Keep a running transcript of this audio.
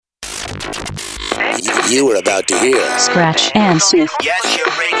You are about to hear Scratch and Sniff. Yes, your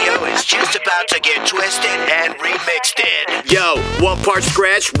radio is just about to get twisted and remixed in. Yo, one part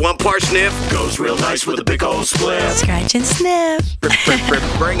scratch, one part sniff. Goes real nice with a big old split. Scratch and Sniff.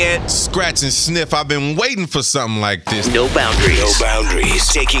 Bring it. Scratch and Sniff. I've been waiting for something like this. No boundaries. No boundaries.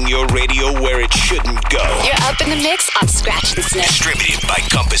 Taking your radio where it shouldn't go. You're up in the mix on Scratch and Sniff. Distributed by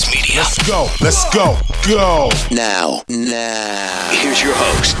Compass Media. Let's go. Let's go. Go. Now. Here's your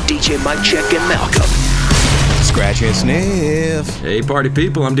host, DJ Mike Check and Malcolm. Scratch and Sniff. Hey, party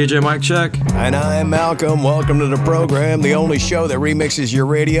people, I'm DJ Mike Check. And I'm Malcolm. Welcome to the program, the only show that remixes your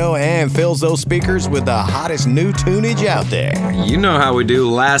radio and fills those speakers with the hottest new tunage out there. You know how we do.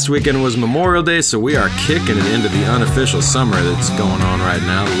 Last weekend was Memorial Day, so we are kicking it into the unofficial summer that's going on right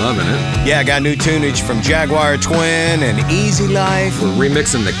now. Loving it. Yeah, I got new tunage from Jaguar Twin and Easy Life. We're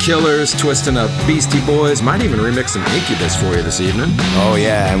remixing The Killers, twisting up Beastie Boys. Might even remix some Incubus for you this evening. Oh,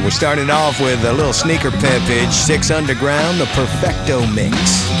 yeah, and we're starting off with a little sneaker pimpage. 6 Underground, the Perfecto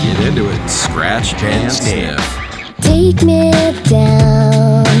Mix. Get into it. Scratch and Sniff. Take me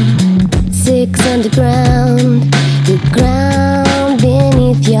down, 6 Underground, the ground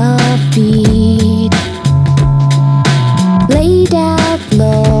beneath your feet. Laid out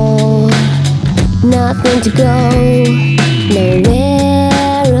low, nothing to go,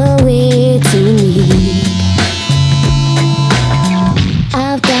 nowhere away to meet.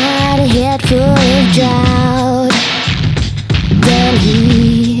 I've got a head full of drought down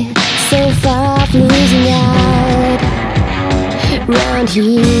here, so far off losing out. Round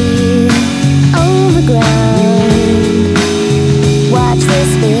here, overground, watch this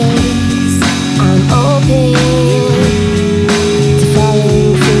space. I'm open to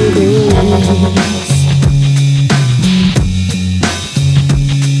falling from grace.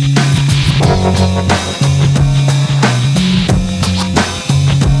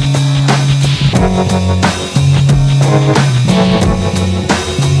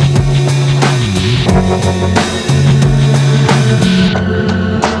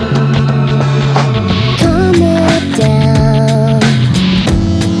 Calm it down,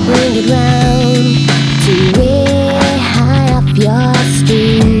 bring it round to way high up your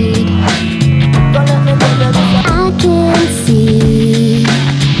street. I can see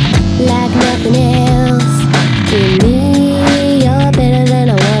like nothing else. In me, you're better than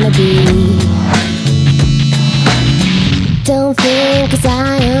I wanna be. Don't think 'cause I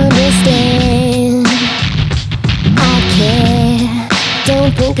understand, I care.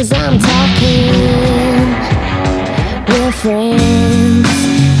 Don't think 'cause I'm talking. We're friends,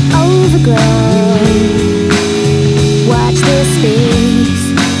 overground. Watch this space,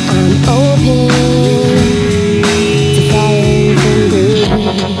 I'm open to falling from grace.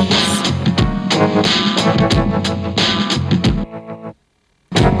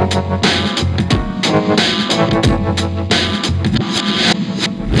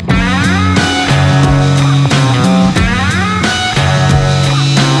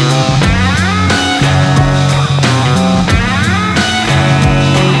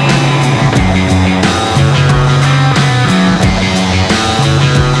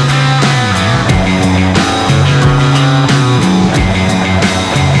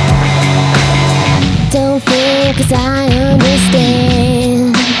 Don't think 'cause I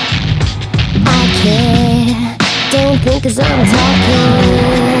understand, I care. Don't think 'cause I'm talking.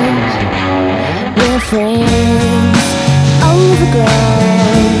 We're friends,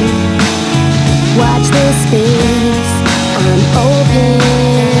 overground. Watch this space, I'm open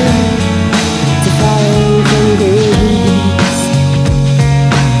to falling from grace.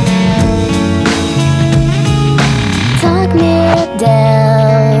 Talk me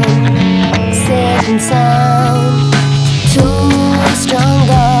down, safe and sound, too strung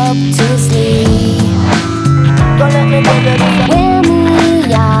up to sleep. Wear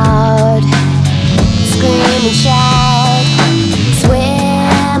me out, scream and shout,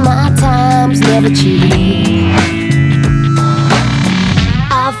 swear my time's never cheap.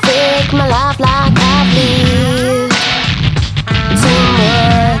 I fake my life like I've lived too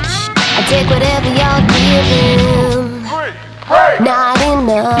much. I take whatever you're giving, not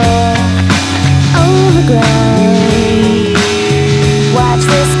enough. Overground, watch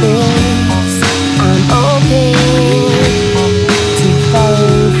this space, I'm open to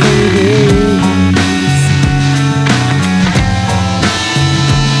falling from grace.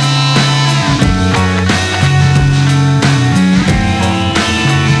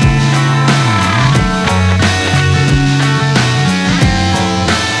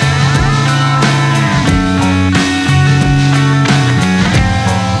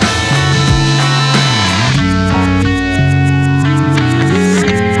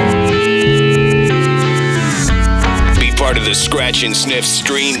 the Scratch and Sniff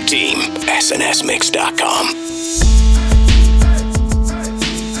stream team. SNSmix.com.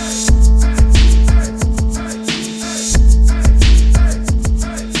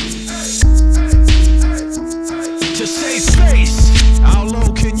 To save space, how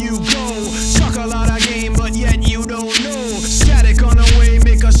low can you go? Talk a lot of game, but yet you don't know. Static on the way,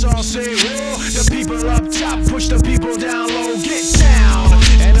 make us all say, whoa. The people up top push the people down low. Get down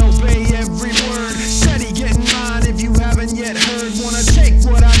and obey every word. Steady getting mine if you haven't yet heard. Wanna take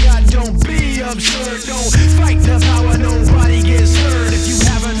what I got, don't be absurd. Don't fight the power, nobody gets hurt. If you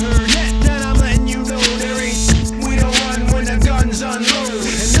haven't heard yet, then I'm letting you know there ain't. We don't run when the guns unload.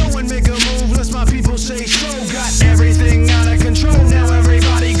 And no one make a move unless my people say so. Got everything out of control, now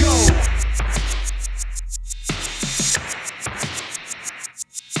everybody go.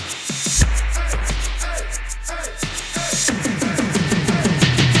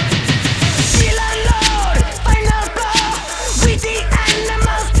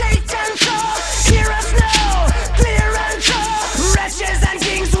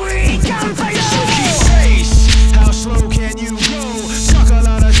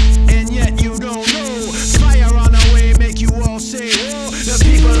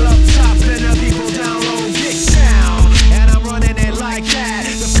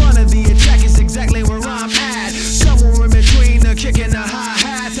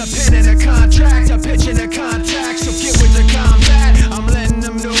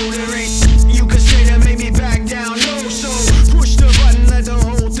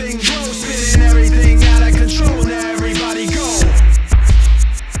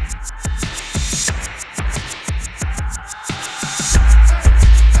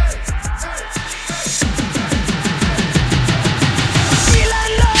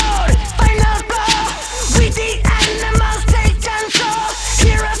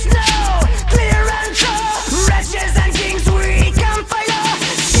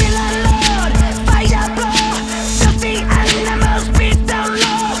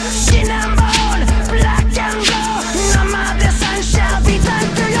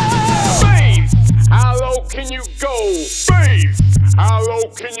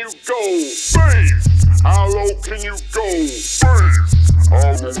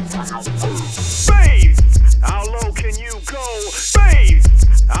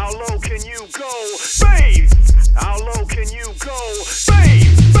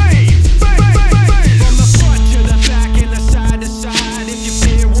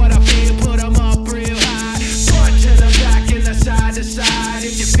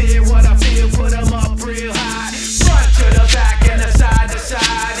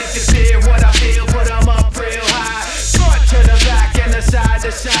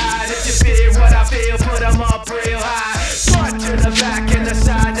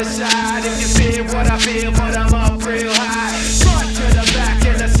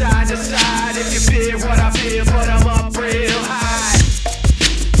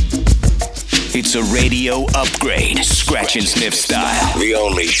 It's a radio upgrade, Scratch and Sniff style. The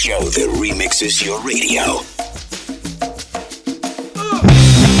only show that remixes your radio.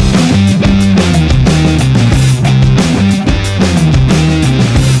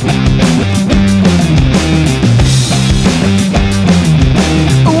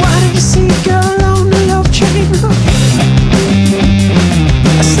 Why did you see a girl on the love train?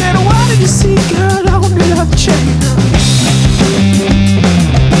 I said, why did you see a girl on the love train?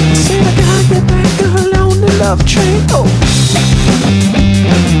 Love train, oh.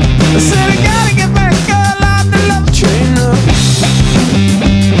 I said I gotta get back, girl, on the love train, oh.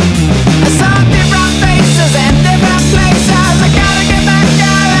 I saw different faces and different places. I gotta get back,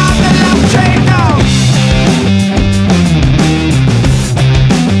 girl, on the love train, oh.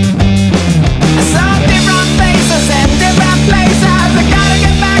 I saw different faces and different places. I gotta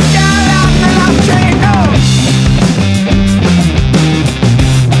get back, girl, on the love train, oh.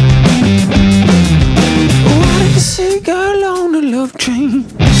 See a girl on the love train.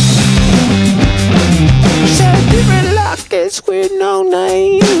 Said different lockets with no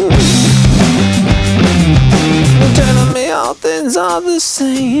name. Telling me all things are the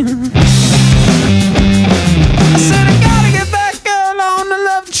same. I said I gotta get back, girl, on the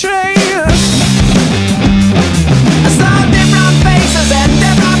love train. I saw different faces and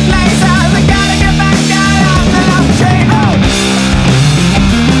different places. I gotta get back, girl, on the love train. Oh.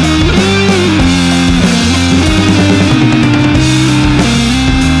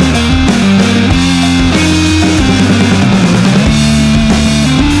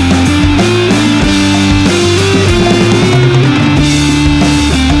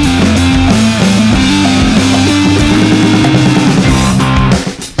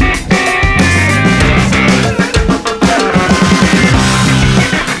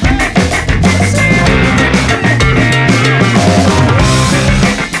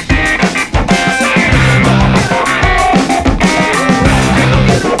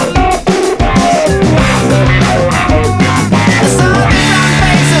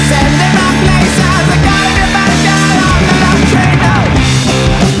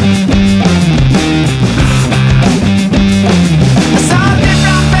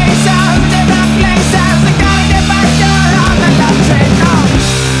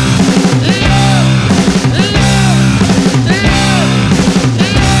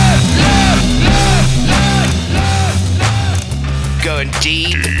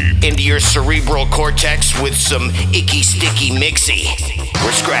 deep into your cerebral cortex with some icky, sticky mixy.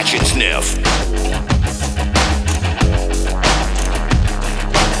 We're Scratch and Sniff.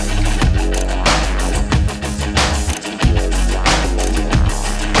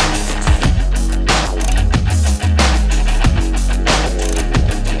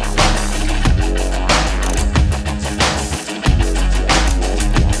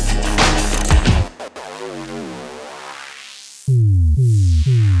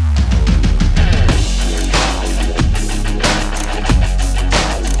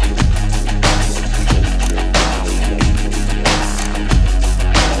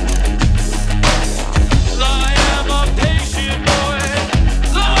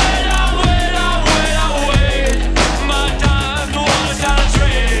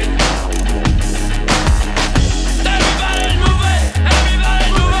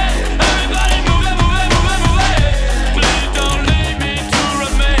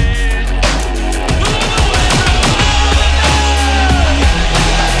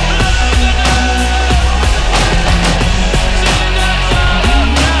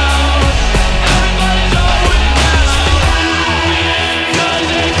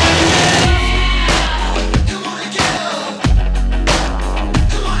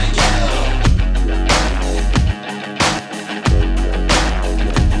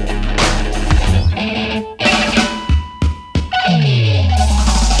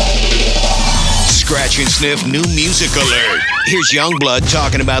 Sniff new music alert. Here's Youngblood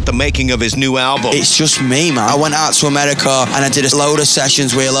talking about the making of his new album. It's just me, man. I went out to America and I did a load of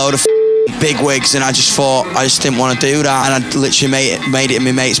sessions with a load of big wigs, and I just thought I just didn't want to do that, and I literally made it in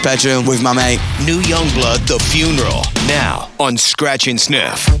my mate's bedroom with my mate. New Youngblood, The Funeral, now on Scratch and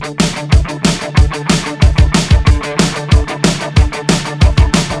Sniff.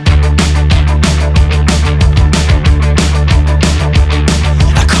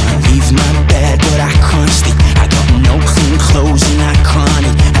 Clothes and I can't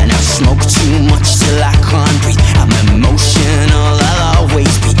eat, and I smoke too much till I can't breathe. I'm emotional, I'll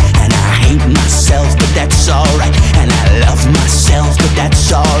always be, and I hate myself, but that's alright. And I love myself, but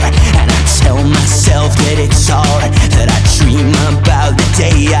that's alright. And I tell myself that it's alright, that I dream about the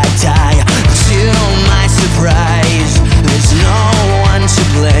day I die. To my surprise, there's no one to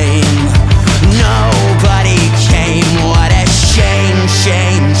blame. Nobody came. What a shame,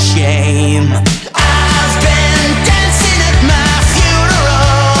 shame, shame. I've been dancing at my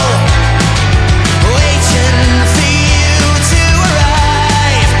funeral, waiting for you to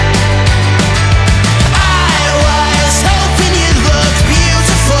arrive. I was hoping you'd look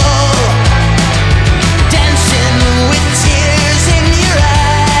beautiful, dancing with tears in your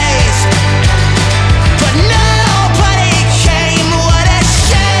eyes. But nobody came. What a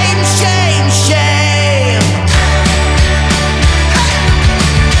shame, shame, shame.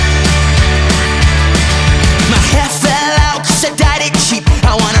 My hair fell out 'cause I dyed it cheap.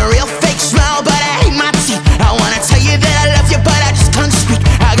 I want a real fake smile, but I hate my teeth. I wanna tell you that I love you, but I just can't speak.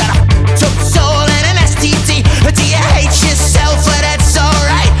 I got a f***ed soul and an STD. Do you hate yourself? Well, that's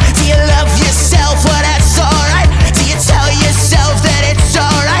alright. Do you love yourself? Well, that's alright. Do you tell yourself that it's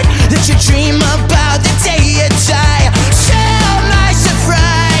alright, that you dream about the day you die? To my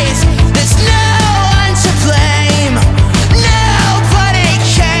surprise, there's no one to blame. Nobody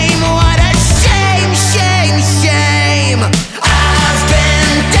came. What a shame, shame, shame. I've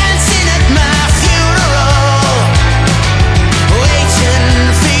been dancing at my funeral,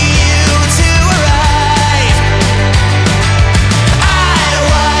 waiting for you to arrive. I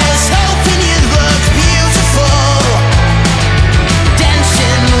was hoping you'd look beautiful,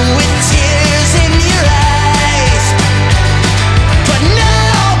 dancing with tears in your eyes. But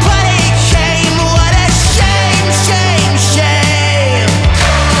nobody came. What a shame, shame, shame.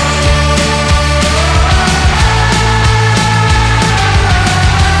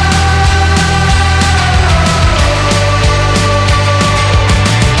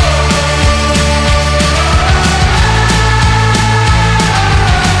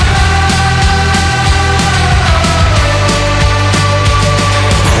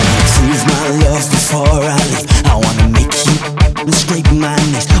 Prove my love before I leave. I wanna make you and scrape my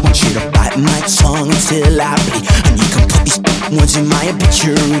knees. Want you to bite my tongue until I bleed, and you can put these words in my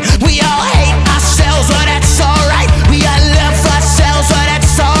obituary. We all hate ourselves, but that's alright. We all love ourselves, but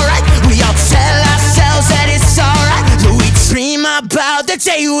that's alright. We all tell ourselves that it's alright, but we dream about the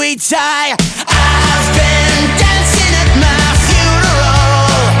day we die. I've been dancing at my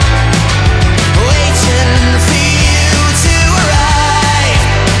funeral, waiting for you to arrive.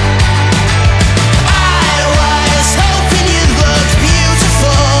 I was hoping you'd look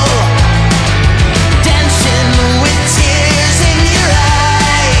beautiful, dancing with tears in your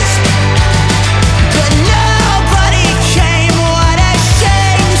eyes.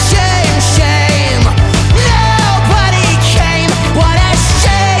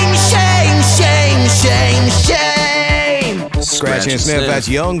 and Sniff. That's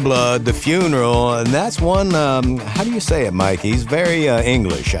Youngblood, The Funeral, and that's one, how do you say it, Mike? He's very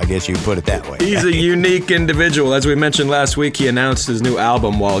English, I guess you put it that way. He's a unique individual. As we mentioned last week, he announced his new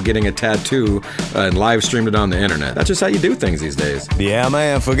album while getting a tattoo and live streamed it on the internet. That's just how you do things these days. Yeah,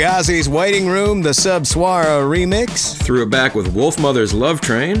 man. Fugazi's Waiting Room, the Subsuara remix. Threw it back with Wolfmother's Love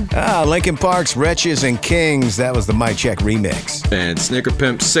Train. Linkin Park's Wretches and Kings, that was the Mic Check remix. And Snicker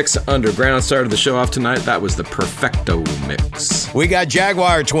Pimp's 6 Underground started the show off tonight. That was the Perfecto mix. We got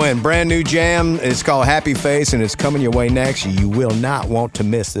Jaguar Twin, brand new jam. It's called Happy Face, and it's coming your way next. You will not want to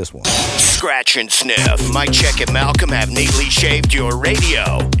miss this one. Scratch and Sniff. Mic Check and Malcolm have neatly shaved your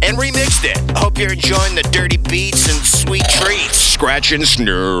radio and remixed it. Hope you're enjoying the dirty beats and sweet treats. Scratch and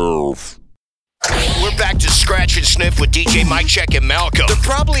Sniff. We're back to Scratch and Sniff with DJ Mic Check and Malcolm. There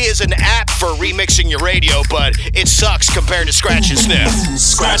probably is an app for remixing your radio, but it sucks compared to Scratch and Sniff.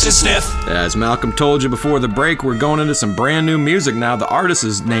 Scratch and Sniff. As Malcolm told you before the break, we're going into some brand new music now. The artist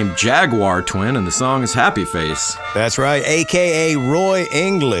is named Jaguar Twin, and the song is Happy Face. That's right, a.k.a. Roy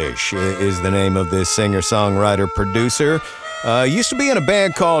English is the name of this singer-songwriter producer. Used to be in a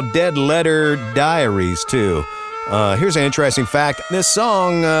band called Dead Letter Diaries, too. Here's an interesting fact. This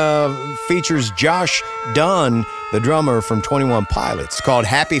song features Josh Dunn, the drummer from 21 Pilots. It's called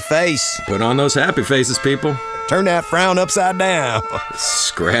Happy Face. Put on those happy faces, people. Turn that frown upside down.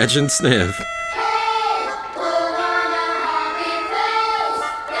 Scratch and Sniff.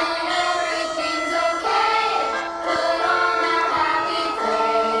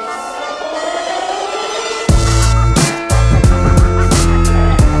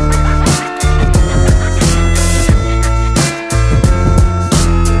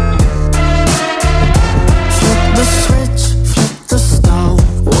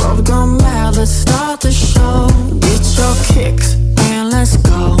 Let's start the show. Get your kicks and let's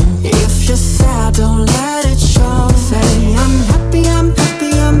go. If you're sad, don't let it show. Say I'm happy, I'm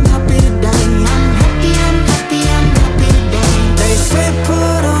happy, I'm happy today. I'm happy, I'm happy, I'm happy today. They say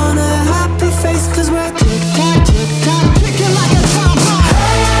put on a happy face, 'cause we're tick-tock, kicking like a tom bomb.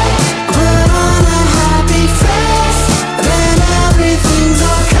 Hey, put on a happy face, then everything's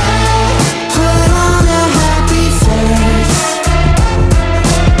okay. Put on a happy face.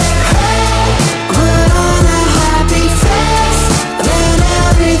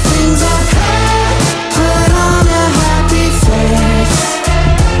 Everything's okay. Put on a happy face.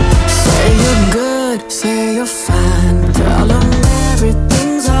 Say you're good, say you're fine. Tell them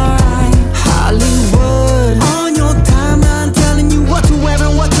everything's alright. Hollywood on your timeline, telling you what to wear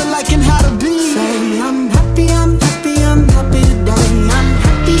and what to like and how to be. Say I'm happy, I'm happy, I'm happy today. I'm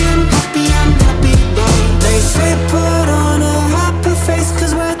happy, I'm happy, I'm happy today. They say put on a happy face,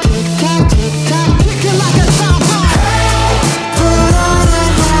 'cause we're tick-tock, kicking like a tom bomb. Hey, put on a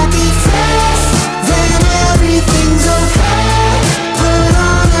happy face, then everything's okay. Put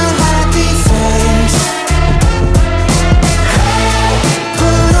on a happy face. Hey,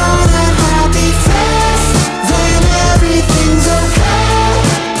 put on a happy face, then everything's okay.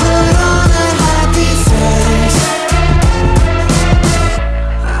 Put on a happy face.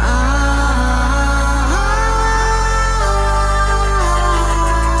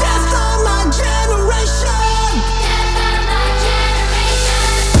 Death on my generation.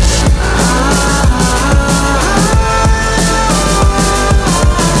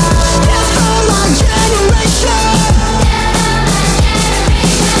 Death on my generation.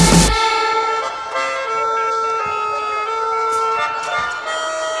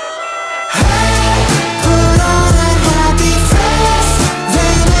 Put on a happy face,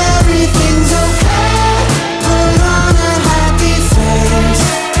 then everything's okay. Put on a happy face.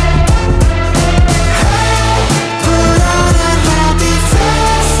 Put on a happy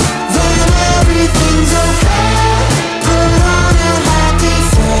face, then everything's okay. Put on a happy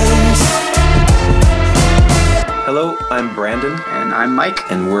face. Hello, I'm Brandon. And I'm Mike.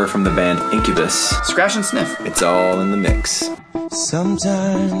 And we're from the band Incubus. Scratch and Sniff. It's all in the mix.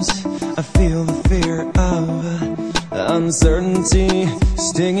 Sometimes I feel the fear of uncertainty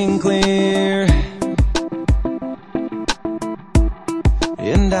stinging clear.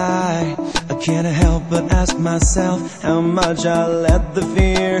 And I can't help but ask myself how much I let the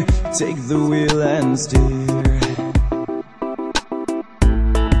fear take the wheel and steer.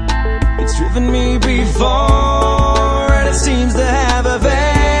 It's driven me before, and it seems to have a vague,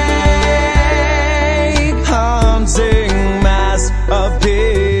 haunting mass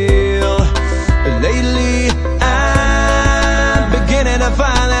appeal. Lately, I'm beginning to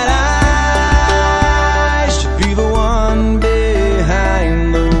find that I should be the one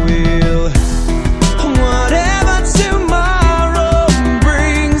behind the wheel. Whatever tomorrow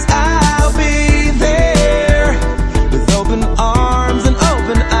brings, I'll be there with open arms.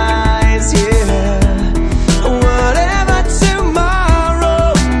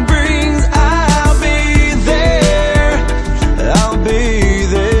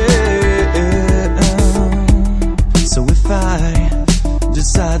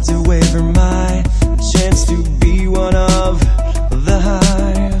 decide to waver my chance to be one of the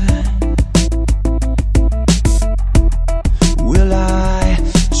hive? Will I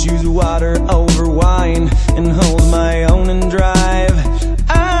choose water over wine and hold my own and drive?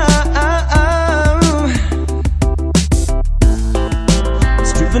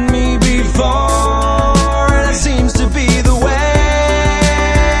 It's driven me before, and it seems to be the way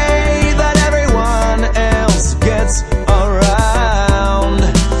that everyone else gets around.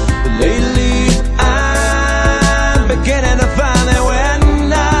 But lately I'm beginning to find that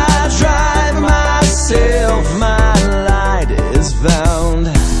when I drive myself, my light is found.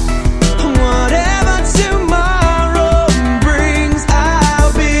 Whatever tomorrow brings,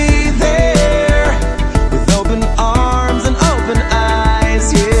 I'll be there with open arms and open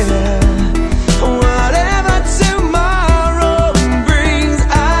eyes, yeah. Whatever tomorrow brings,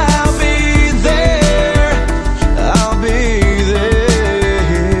 I'll be there. I'll be there.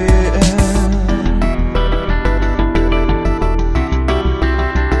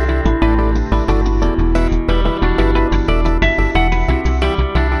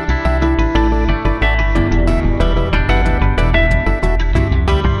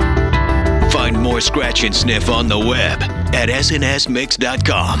 Find more Scratch and Sniff on the web at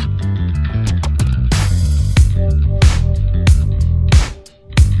snsmix.com.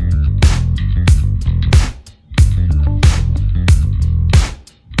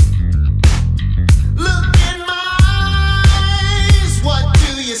 Look in my eyes, what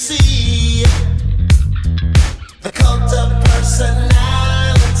do you see? The cult of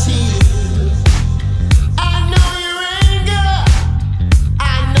personality. I know your anger, I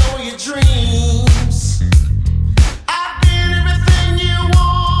know your dreams. I've been everything you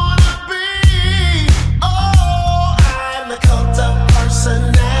wanna be. Oh, I'm the cult of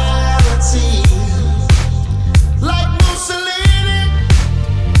personality. Like Mussolini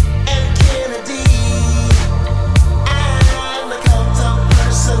and Kennedy, I'm the cult of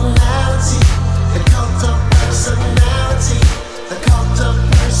personality. The cult of personality. The cult of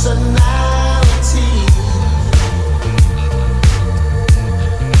personality.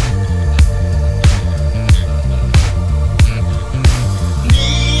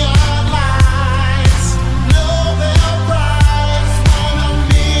 Neon lights, Nobel Prize. When a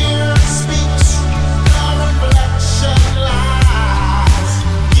mirror speaks, the reflection lies.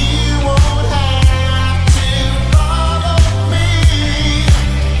 You won't have to follow me.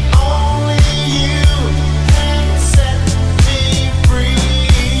 Only you can set me free.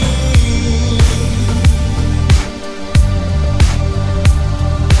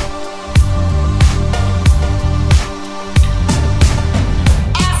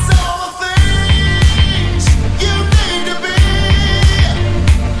 I saw the things you need to be.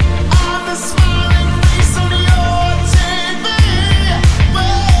 I'm the smiling face on your TV.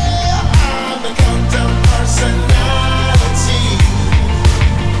 Well, I'm the cult of personality.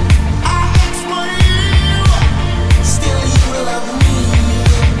 I exploit you, still you love me.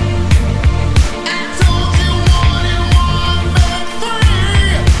 I told you one and one make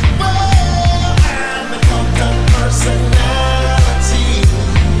three. Well, I'm the cult of personality.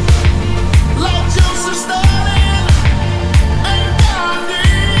 Like Joseph Stalin and Gandhi,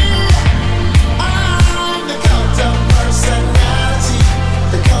 I'm the cult of personality.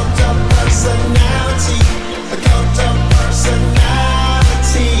 The cult of personality. The cult of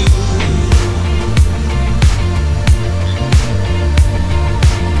personality.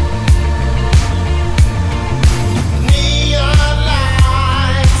 Neon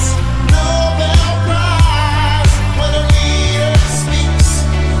lights, Nobel Prize. When a leader speaks,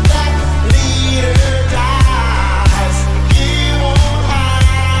 that leader dies. You won't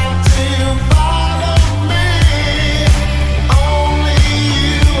have to follow me. Only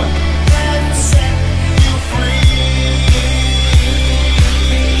you can set you free.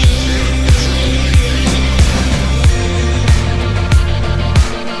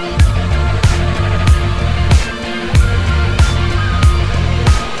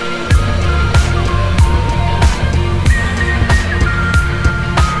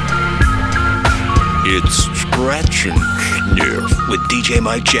 It's Scratch and Sniff with DJ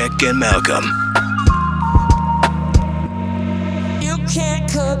Mike Check and Malcolm. You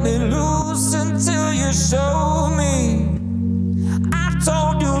can't cut me loose until you show me. I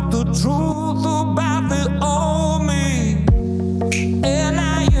told you the truth about the old me, and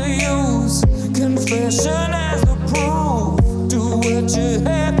now you use confession as the proof. Do what you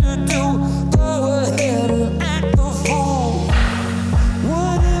have to do. Go ahead and act the fool.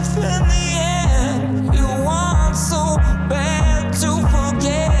 What if in the end you want so bad to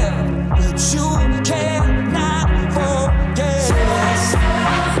forget, but you cannot forget?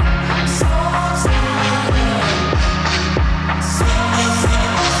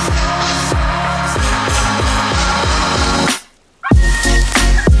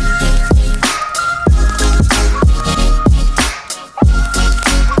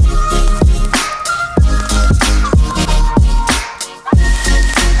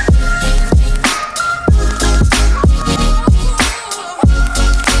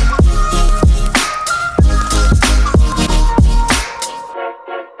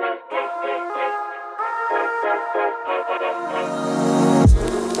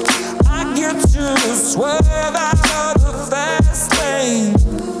 swerve out of the fast lane.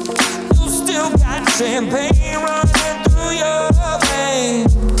 You still got champagne running through your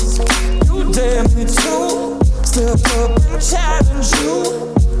veins. You dare me to step up and challenge you.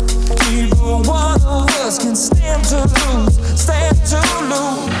 Either one of us can stand to lose, stand to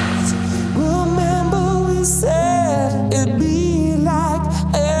lose. Remember we said it'd be like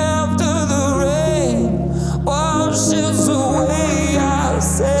after the rain washes away our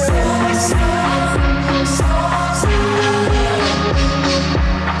sins.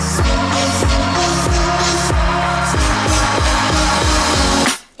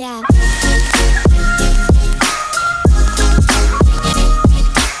 Yeah.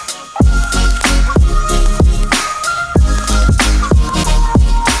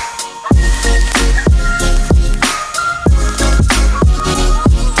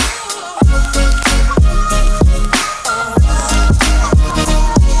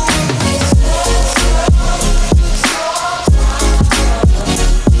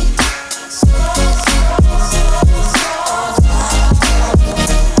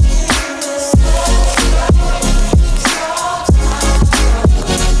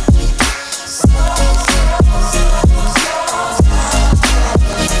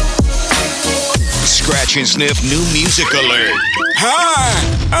 Scratch and Sniff new music alert. Hi,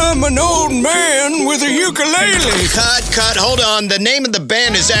 I'm an old man with a ukulele. Cut, hold on. The name of the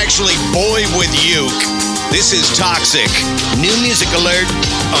band is actually Boy with Uke. This is Toxic. New music alert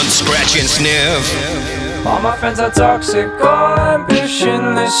on Scratch and Sniff. All my friends are toxic, all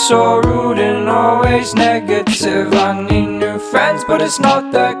ambitionless, so rude and always negative. I need new friends, but it's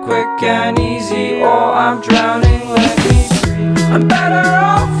not that quick and easy. Oh, I'm drowning, let me free. I'm better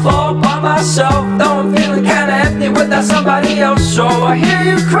off all by myself, though I'm feeling kinda empty without somebody else. So I hear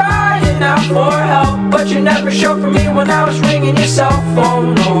you crying out for help, but you never showed for me when I was ringing your cell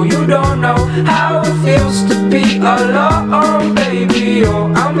phone. No, you don't know how it feels to be alone, baby.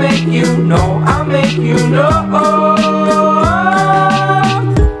 Oh, I'll make you know, I'll make you know.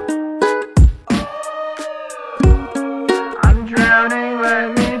 I'm drowning, let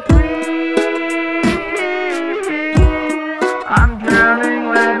me breathe. I'm drowning,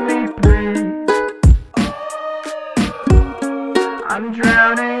 let me breathe. I'm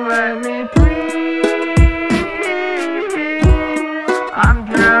drowning, let me breathe. I'm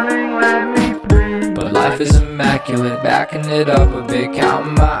drowning, let me breathe. But life is immaculate, backing it up a bit,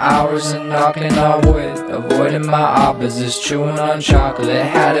 counting my hours and knocking on wood, avoiding my opposites, chewing on chocolate.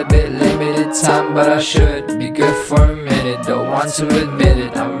 Had a bit limited time, but I should be good for a minute. Don't want to admit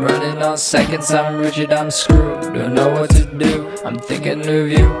it, I'm running on seconds, I'm rigid, I'm screwed. Don't know what to do, I'm thinking of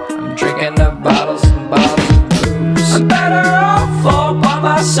you. I'm drinking up bottles and bottles of booze. I'm better off all by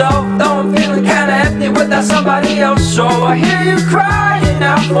myself, though I'm feeling kinda empty without somebody else. So I hear you crying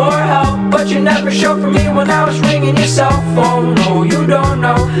out for help, but you never showed for me when I was ringing your cell phone. No, you don't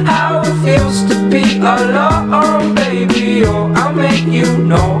know how it feels to be alone, baby. Oh, I'll make you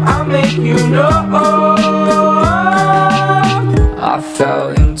know, I'll make you know. I fell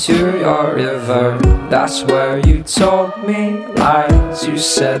into your river, that's where you told me lies. You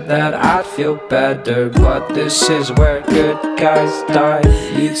said that I'd feel better, but this is where good guys die.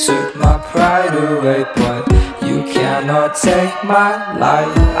 You took my pride away, but you cannot take my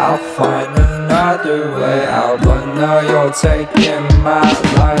life. I'll find another way out, but now you're taking my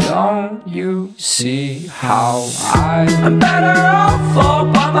life. Don't you see how I'm better off all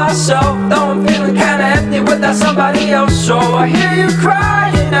by myself, though I'm feeling kinda empty without somebody else. So I hear you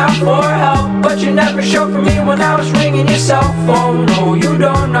crying out for help, but you never showed for me when I was ringing your cell phone. No, you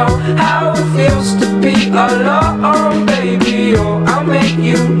don't know how it feels to be alone, baby. Oh, I'll make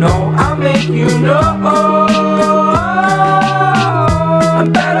you know, I'll make you know.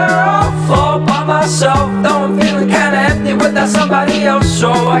 I'm better off all by myself, though I'm feeling kinda empty without somebody else.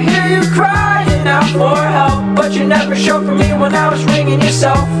 So I hear you crying out for help, but you never showed for me when I was ringing your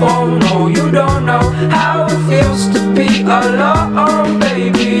cell phone. No, you don't know how it feels to be alone,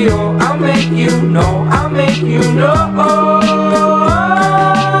 baby. Oh, I'll make you know, I'll make you know.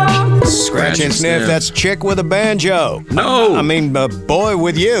 Scratch and Sniff, that's Chick with a Banjo. No. I mean, Boy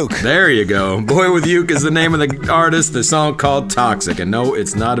with Uke. There you go. Boy with Uke is the name of the artist, the song called Toxic. And no,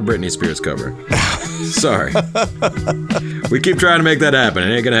 it's not a Britney Spears cover. Sorry. We keep trying to make that happen.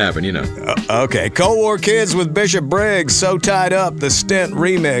 It ain't gonna happen, you know. Okay, Cold War Kids with Bishop Briggs, So Tied Up, the Stent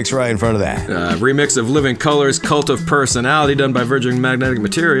remix right in front of that. Remix of Living Colour's Cult of Personality done by Virgin Magnetic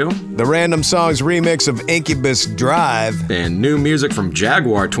Material. The Random Songs remix of Incubus Drive. And new music from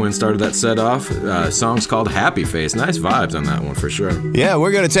Jaguar Twins started that set off. Songs called Happy Face. Nice vibes on that one for sure. Yeah,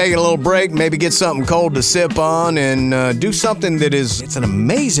 we're going to take a little break, maybe get something cold to sip on, and do something that is, it's an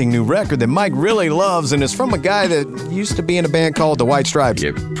amazing new record that Mike really loves. loves, and it's from a guy that used to be in a band called the White Stripes.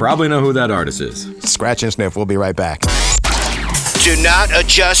 You probably know who that artist is. Scratch and Sniff. We'll be right back. Do not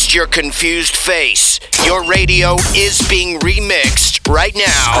adjust your confused face. Your radio is being remixed right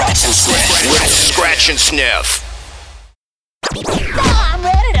now with Scratch and Sniff. I'm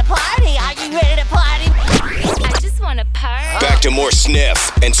ready to party. Are you ready to party? I just want to party. Back to more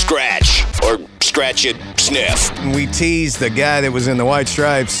Sniff and Scratch, or Scratch it, Sniff. We teased the guy that was in the White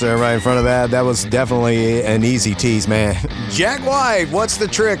Stripes right in front of that. That was definitely an easy tease, man. Jack White, what's the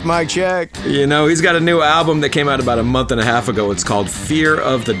trick, Mike Check? You know, he's got a new album that came out about a month and a half ago. It's called Fear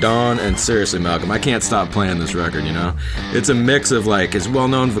of the Dawn, and seriously, Malcolm, I can't stop playing this record, you know? It's a mix of, like, it's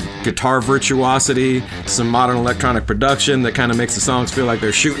well-known for guitar virtuosity, some modern electronic production that kind of makes the songs feel like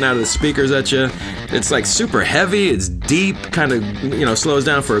they're shooting out of the speakers at you. It's, like, super heavy, it's deep, kind of, you know, slows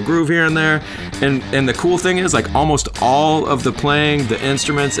down for a groove here and there. And the cool thing is, like, almost all of the playing, the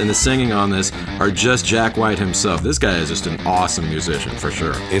instruments, and the singing on this are just Jack White himself. This guy is just an awesome musician, for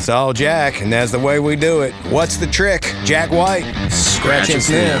sure. It's all Jack, and that's the way we do it. What's the trick, Jack White? Scratch and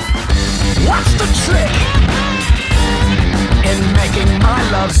Sniff. What's the trick in making my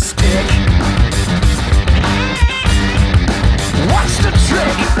love stick? What's the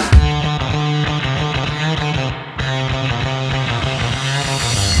trick?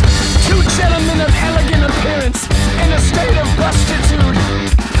 Two gentlemen of elegant appearance in a state of bustitude.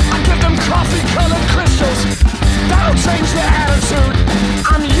 I give them coffee-colored crystals. That'll change their attitude.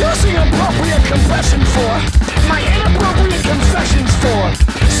 I'm using appropriate compression for my inappropriate confessions for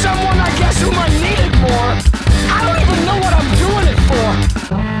someone I guess whom I needed more. I don't even know what I'm doing it for.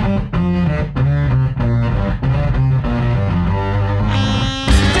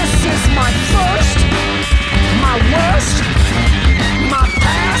 This is my first, my worst, my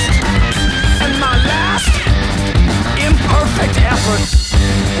past, and my last imperfect effort.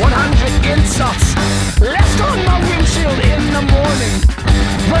 100 insults left on my windshield in the morning.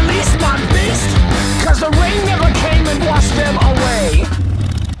 Release my beast, cause the rain never came and washed them away.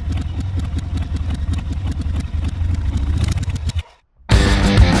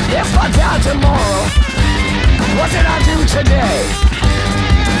 If I die tomorrow, what did I do today?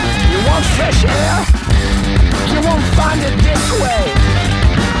 You want fresh air? You won't find it this way.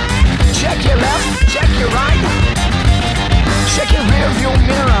 Check your left, check your right. Check your rearview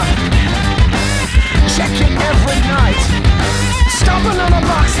mirror. Check it every night. Stomping on a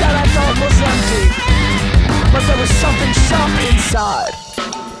box that I thought was empty, but there was something sharp inside.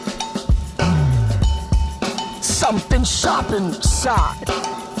 Something sharp inside.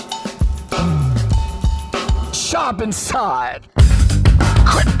 Sharp inside.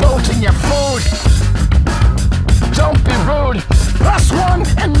 Quit bolting your food. Don't be rude. +1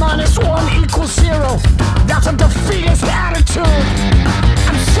 and -1 equals 0. That's a defeatist attitude.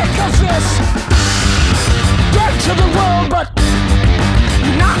 I'm sick of this. Dead to the world, but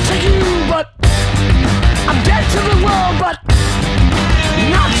not to you. But I'm dead to the world, but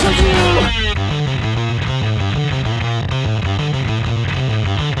not to you.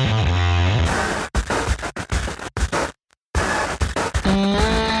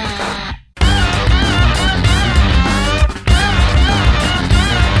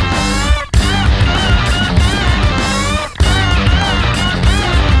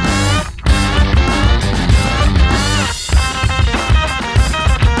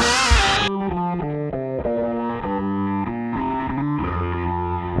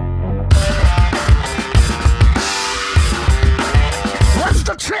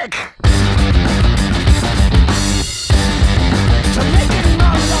 Trick to making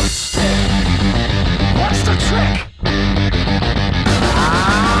my love stick. What's the trick?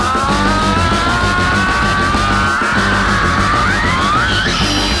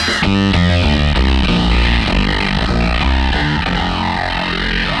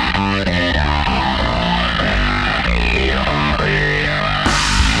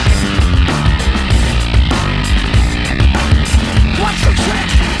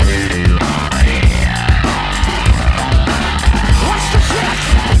 What's the trick?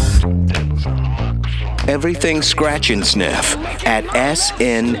 Everything Scratch and Sniff at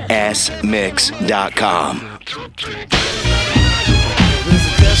snsmix.com. There's a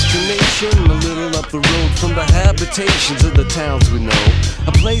destination a little up the road from the habitations of the towns we know.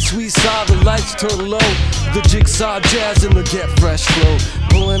 A place we saw the lights turn low, the jigsaw jazz and the get fresh flow.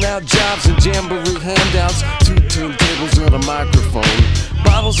 Pulling out jobs and jamboree handouts, 2 turntables and a microphone.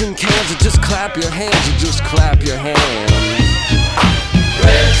 Bottles and cans and just clap your hands and just clap your hands.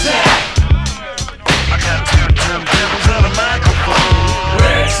 Where's that? I got 2 turntables and a microphone.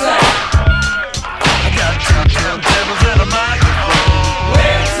 Where's that? I got 2 turntables and a microphone.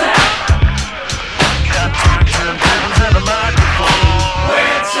 Where's that? I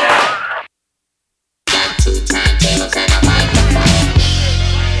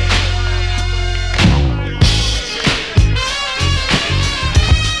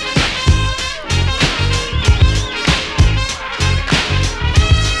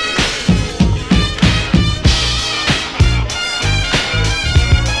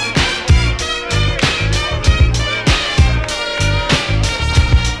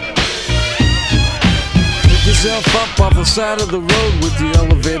bump off the side of the road with the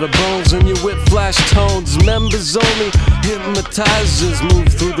elevator bones and your whip flash tones. Members only, hypnotizers move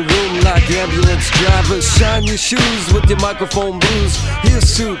through the room like ambulance drivers. Shine your shoes with your microphone blues. Here's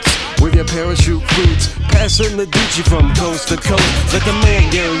suits with your parachute boots. Passing the Gucci from coast to coast like a man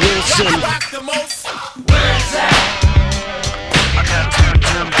Gary Wilson. Where's that? I got two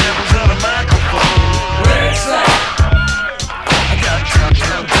turntables and a microphone. Where's that? I got two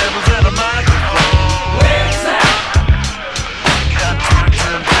turntables and a microphone. Where's that? I got two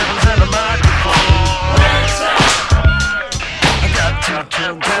turntables and a microphone. Where's that? I got two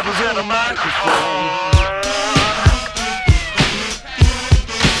turntables and a microphone.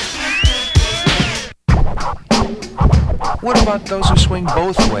 What about those who swing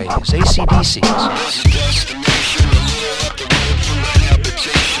both ways, AC/DCs?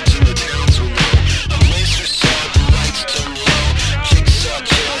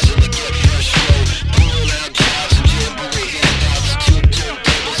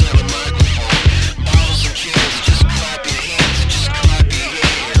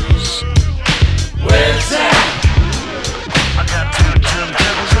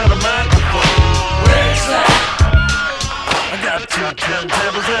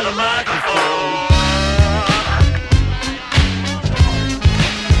 Turntables and a microphone.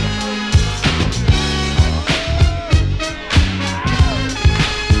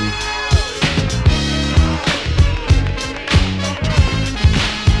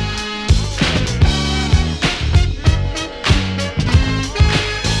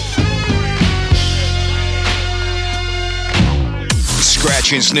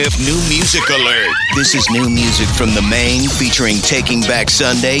 Scratch and Sniff New Music Alert. This is new music from The Maine featuring Taking Back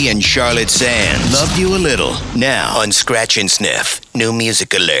Sunday and Charlotte Sands. Loved You a Little. Now on Scratch and Sniff New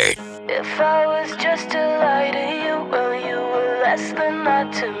Music Alert. If I was just to lie to you, well, you were less than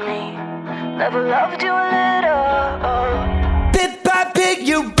that to me. Never loved you a little. Bit by bit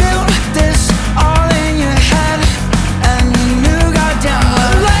you built this all in your head, and you knew goddamn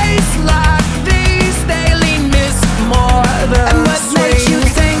well a place like these daily miss more than and what made you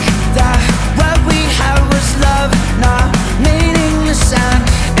think that what we had was love, not meaningless? And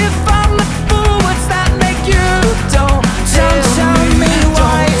if I'm a fool, what's that make you? Don't tell me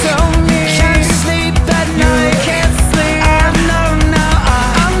why. Can't sleep at night. Can't sleep. I know now.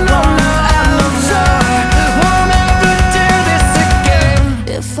 I know won't ever do this again.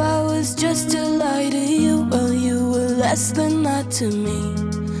 If I was just to lie to you, well, you were less than that to me.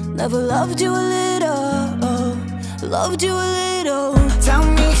 Never loved you a little, loved you a little. Tell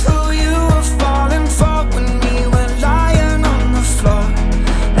me who you were falling for when we were lying on the floor.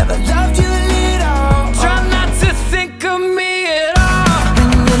 Never loved you a little. Try not to think of me at all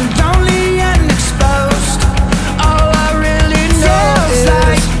when you're lonely and exposed. All I really know is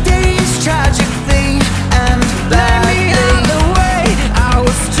like these tragically and let me out the way. I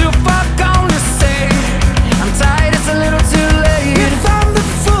was too far gone to say I'm tired, it's a little too late. If I'm the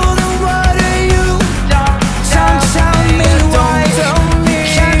fool, then what are you? Don't tell me why.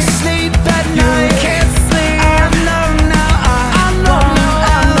 Can't sleep at night. Can't sleep. I know now. I know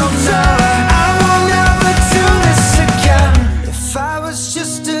I won't ever do this again. If I was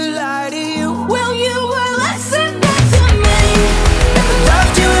just to lie to you, well, you were less than that to me. Never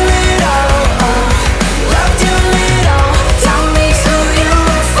loved you a little, loved you a little. Tell me who you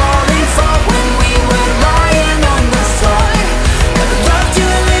were falling for when we were lying on the floor. Never loved you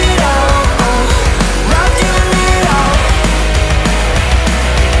a little, loved you a little.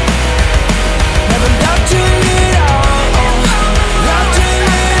 Never loved you a little, loved you a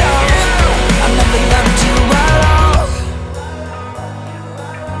little. I never loved you at all,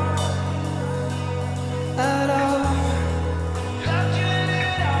 at all.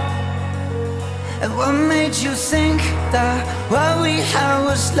 And what made you think that what we had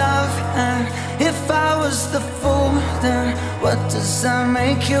was love? And if I was the fool, then what does that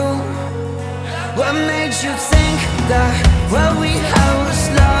make you? What made you think that what we had was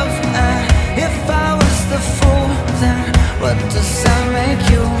love? And if I was the fool, then what does that make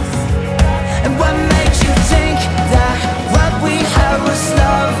you? And what made you think that what we had was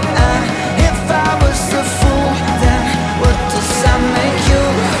love? And if I was the fool, then what does that make you?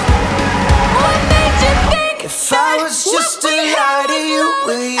 What made you think if I was just to lie to you,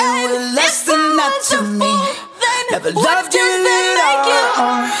 well, you were less than that to me. Never loved you a little,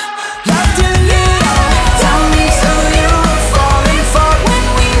 loved you a little. Tell me who you were falling for when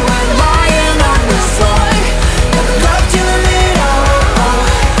we were lying on the floor. Never loved you a little,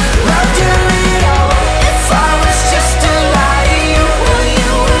 loved you a little. If I was just to lie to you, well,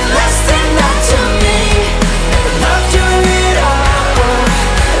 you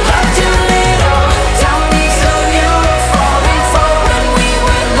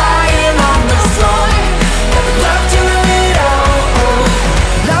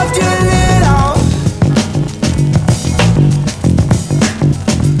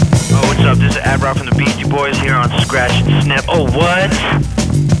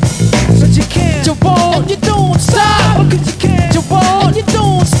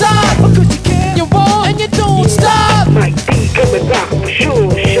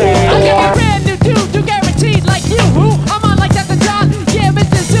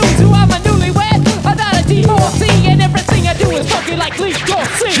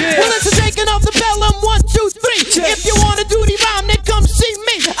Speaking of the Pelham, 1, 2, 3. If you wanna do the rhyme, then come see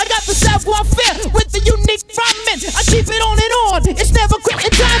me. I got the savoir-faire with the unique rhyming. I keep it on and on, it's never quitting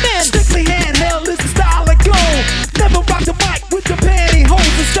timing. Strictly handheld is the style I go. Never rock the mic with the pantyhose.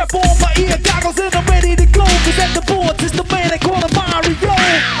 And strap on my ear goggles and I'm ready to go. Cause at the boards it's the man they call him Mario.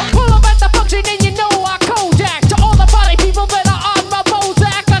 Pull up at the function and you know I Kojak. To all the party people that are on my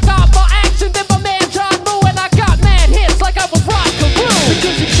Bozak. I got more action than my man John Woo. And I got mad hits like I was Rockaroo.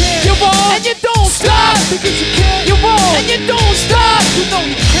 Because you can, you won't, and you don't stop. Because you can, you won't, and you don't stop. You know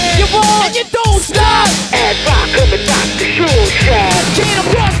you can, you won't, and you don't stop. And rock coming back the shoe shine. Chain of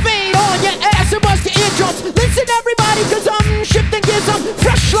crossfade on your ass and bust your eardrums. Listen everybody, cause I'm shifting gears. I'm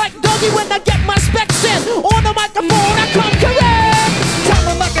fresh like doggy when I get my specs in. On the microphone I come correct.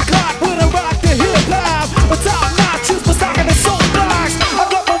 Timing like a clock when I rock the hip-hop. A top notch is for stocking and soul blocks. I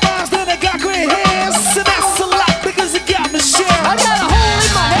got my rhymes, then I got great hands. And that's a lot because it got me sharing. I got a hole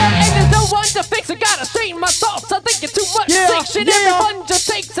in my head and there's no one to fix. I gotta straighten my thoughts. I think it's too much. Think shit. Everyone just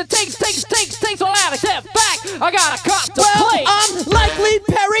takes. Well, out of step back. I gotta contemplate. Well, I'm like Lee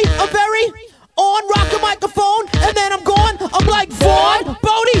Perry, a very on rock a microphone, and then I'm gone. I'm like Vaughn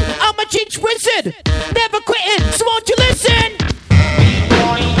Bodie. I'm a cheech wizard, never quitting. So won't you listen?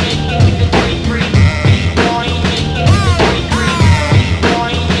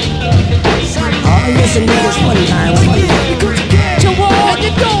 Listen to this one time. You won't, and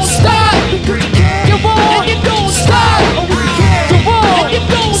you don't stop. You won't, and you don't stop. You won't, and you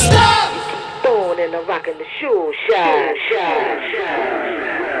don't stop. Throwing in the rock and the shoe shine.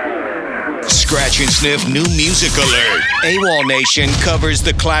 Scratch and Sniff new music alert. AWOL Nation covers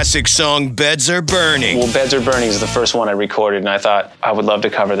the classic song Beds Are Burning. Well, Beds Are Burning is the first one I recorded, and I thought I would love to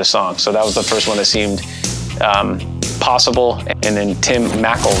cover the song. So that was the first one that seemed possible. And then Tim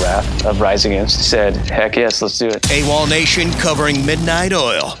McElrath of Rise Against said, heck yes, let's do it. AWOL Nation covering Midnight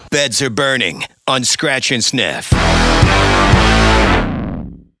Oil. Beds Are Burning on Scratch and Sniff.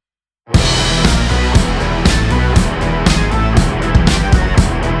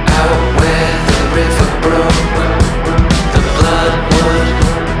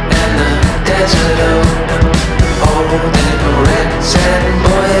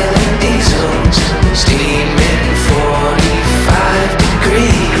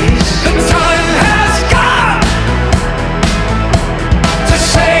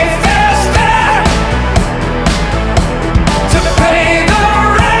 To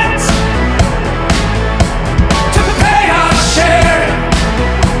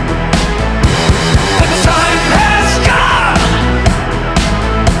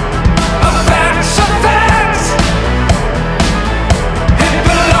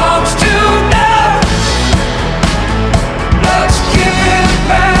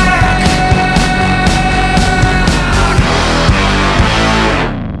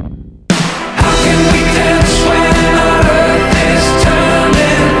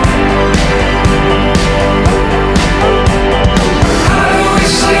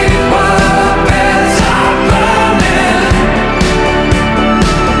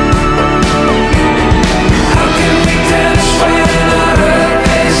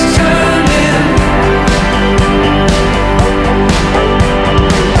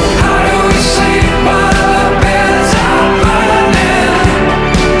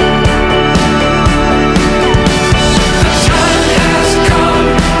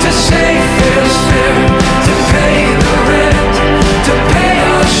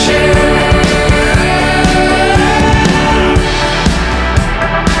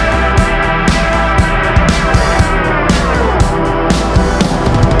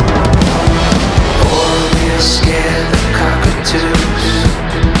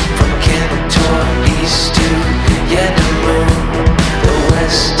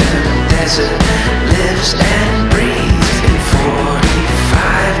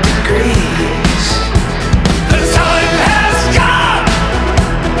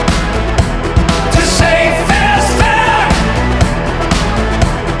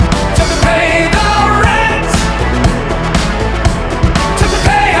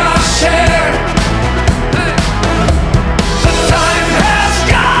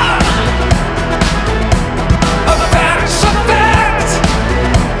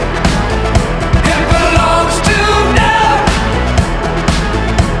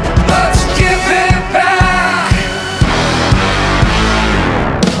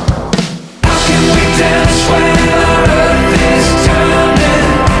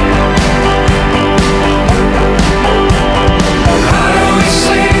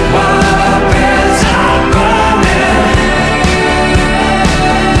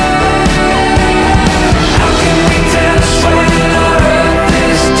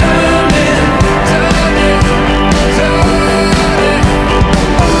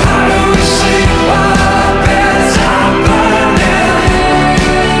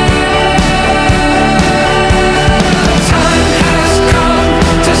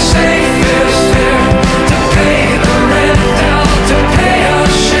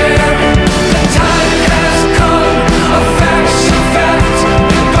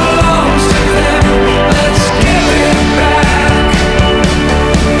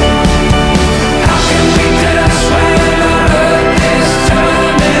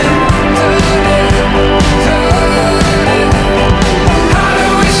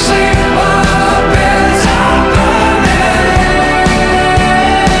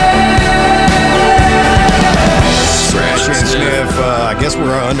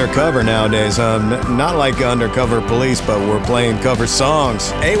undercover nowadays, not like Undercover Police, but we're playing cover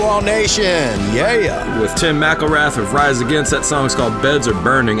songs. AWOL Nation, yeah. With Tim McElrath of Rise Against, that song's called Beds Are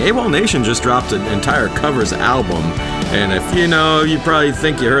Burning. AWOL Nation just dropped an entire covers album, and if you know, you probably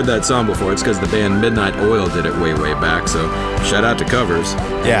think you heard that song before. It's because the band Midnight Oil did it way back, so shout out to covers.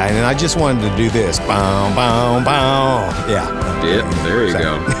 Yeah, and I just wanted to do this. Bow, bow, bow. Yeah. Yep, there you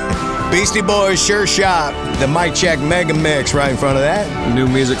go. Beastie Boys, Sure Shot, the Mic Check Mega Mix right in front of that. New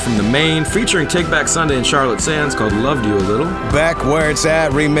music from The Maine, featuring Take Back Sunday and Charlotte Sands, called Loved You a Little. Back Where It's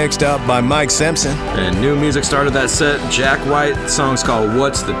At, remixed up by Mike Simpson. And new music started that set. Jack White, the song's called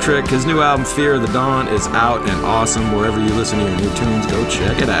What's the Trick. His new album, Fear of the Dawn, is out and awesome. Wherever you listen to your new tunes, go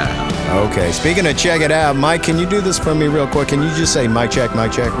check it out. Okay, speaking of check it out, Mike, can you do this for me real quick? Can you just say mic check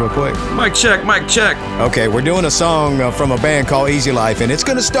real quick? Mic check. Okay, we're doing a song from a band called Easy Life, and it's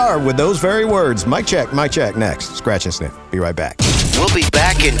going to start with those very words. Mic check next. Scratch and Sniff. Be right back. We'll be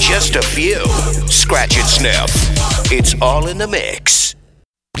back in just a few. Scratch and Sniff. It's all in the mix.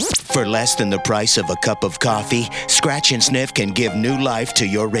 For less than the price of a cup of coffee, Scratch and Sniff can give new life to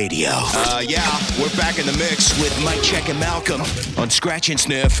your radio. Yeah, we're back in the mix with Mike Check and Malcolm on Scratch and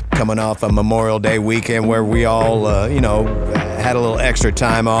Sniff. Coming off a Memorial Day weekend where we all, had a little extra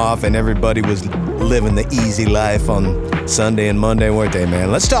time off and everybody was living the easy life on Sunday and Monday, weren't they,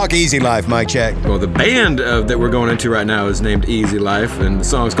 man? Let's talk Easy Life, Mike Check. Well, the band that we're going into right now is named Easy Life, and the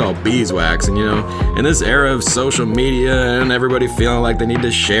song's called Beeswax. And, in this era of social media and everybody feeling like they need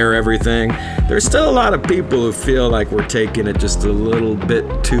to share everything, there's still a lot of people who feel like we're taking it just a little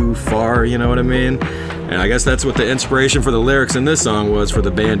bit too far, you know what I mean? And I guess that's what the inspiration for the lyrics in this song was for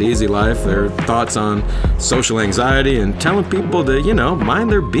the band Easy Life. Their thoughts on social anxiety and telling people to, mind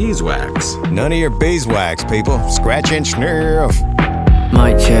their beeswax. None of your beeswax, people. Scratch and Sniff.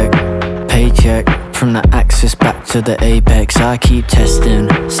 Mic check, paycheck. From the axis back to the apex, I keep testing,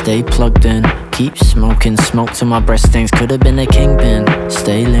 stay plugged in, keep smoking, smoke till my breath stings, could've been a kingpin,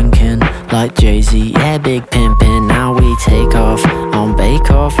 stay linking, like Jay-Z, yeah, big pimpin', now we take off, on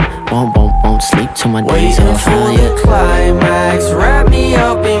Bake Off, won't sleep till my days off, for the climax, wrap me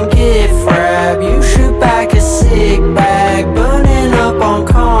up in gift wrap, you should back a sick bag, burning up on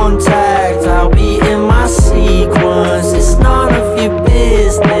contact, I'll be in my sequence, it's none of your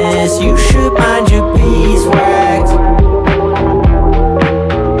business, you should mind your beeswax.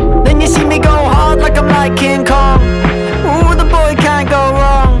 Then you see me go hard like I'm like King Kong. Ooh, the boy can't go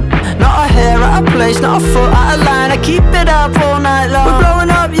wrong. Not a hair out of place, not a foot out of line. I keep it up all night long. We're blowing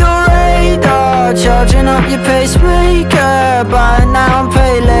up your radar, charging up your pacemaker. Buy now and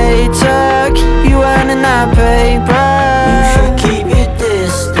pay later. Keep you earning that paper. You should keep your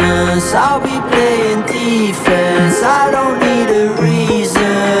distance. I'll be playing defense. I don't need a reason.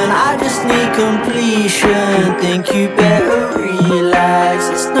 I just need completion. Think you better relax.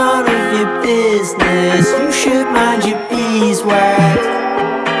 It's none of your business. You should mind your beeswax.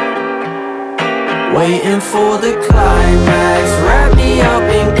 Waiting for the climax. Wrap me up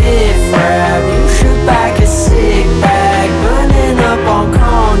in gift wrap. You should back a sick bag. Burning up on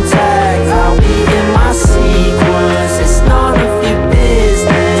contact. I'll be in my sequence. It's none of your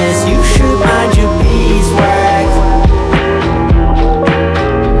business. You should mind your beeswax.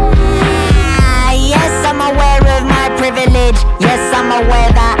 Privilege. Yes, I'm aware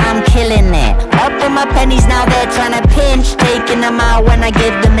that I'm killing it. Up on my pennies now, they're trying to pinch, taking them out when I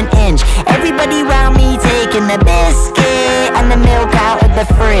give them an inch. Everybody round me taking the biscuit and the milk out of the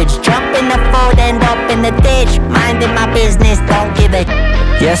fridge. Jump in the Ford, end up in the ditch. Minding my business, don't give a.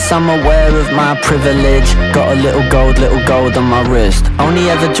 Yes, I'm aware of my privilege. Got a little gold on my wrist. Only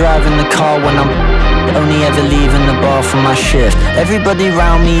ever driving the car when I'm only ever leaving the bar for my shift. Everybody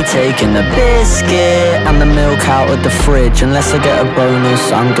round me taking the biscuit and the milk out of the fridge. Unless I get a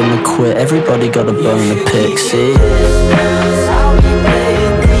bonus, I'm gonna quit. Everybody got a bone to pick, see?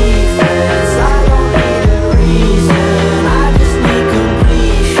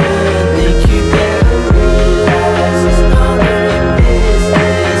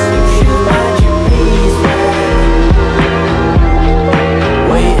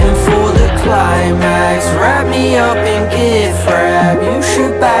 Up in gift wrap, you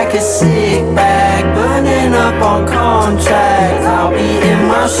should back a sick bag, burning up on contact. I'll be in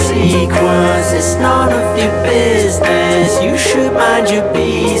my sequence. It's none of your business. You should mind your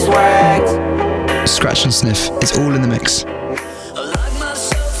beeswax. Scratch and Sniff. It's all in the mix.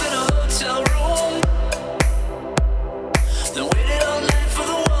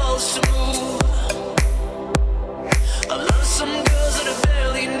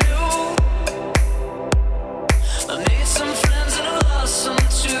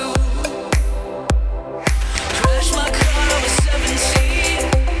 Crash my car over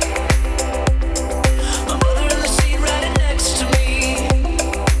 17.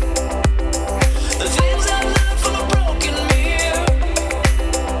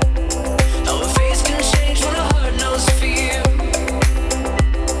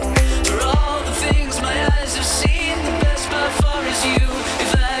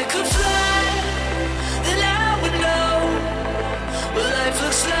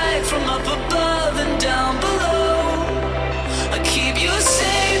 from up above and down below. I keep you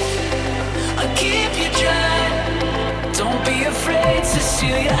safe, I keep you dry. Don't be afraid,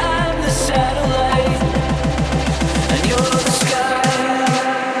 Cecilia, I'm the satellite, and you're the sky.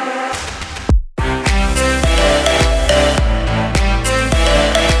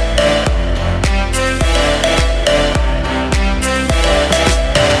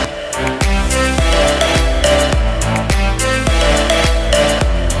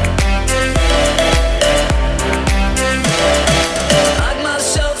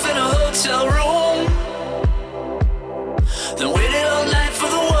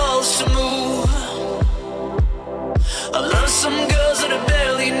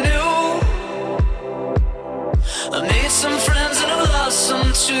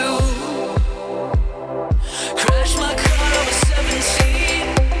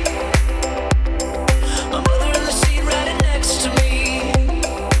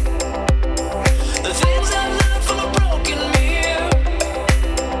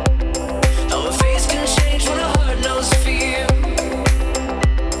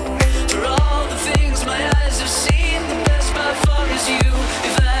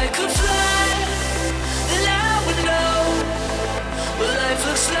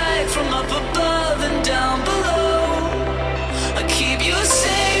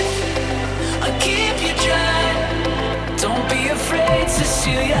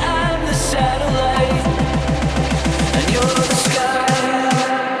 Cecilia, I'm the satellite, and you're the sky.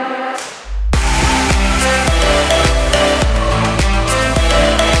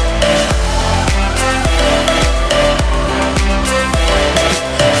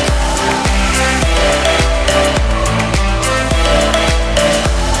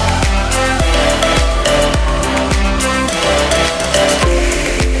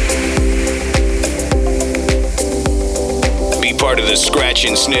 Part of the Scratch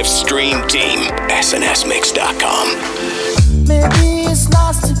and Sniff stream team, SNSMix.com. Maybe it's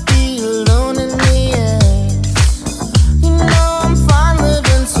nice to be alone in the edge. You know I'm fine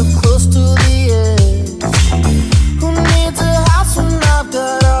living so close to the edge. Who needs a house when I've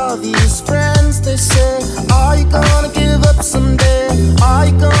got all these friends? They say, are you gonna give up someday? Are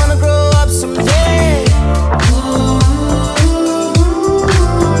you gonna grow up someday?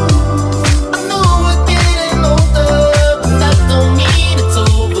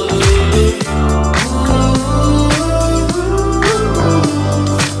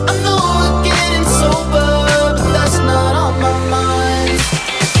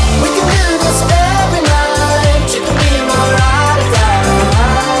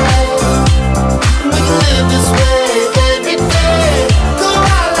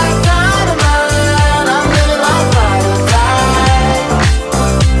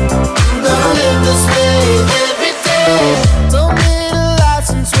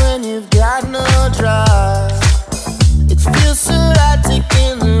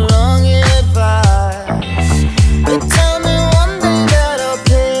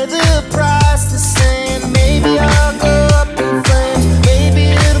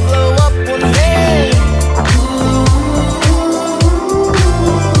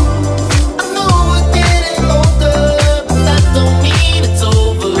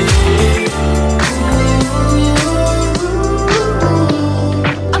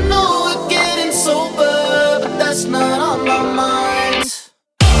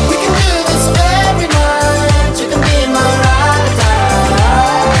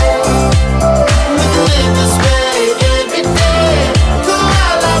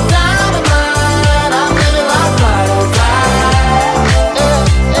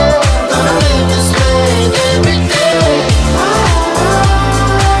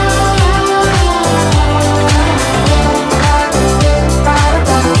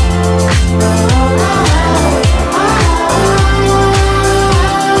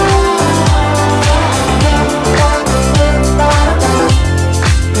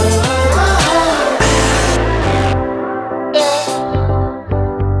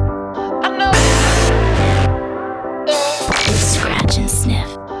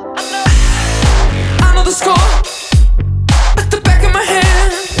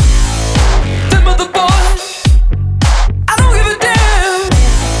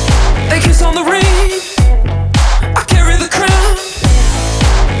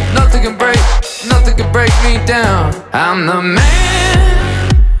 I'm the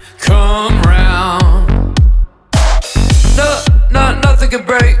man, come round. Nothing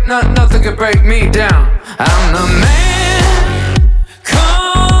can break me down. I'm the man,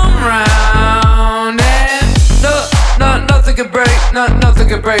 come round. And nothing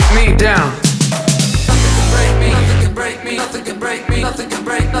can break me down. Nothing can break me, nothing can break me, nothing can break me, nothing can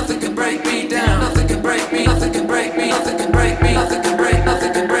break, nothing can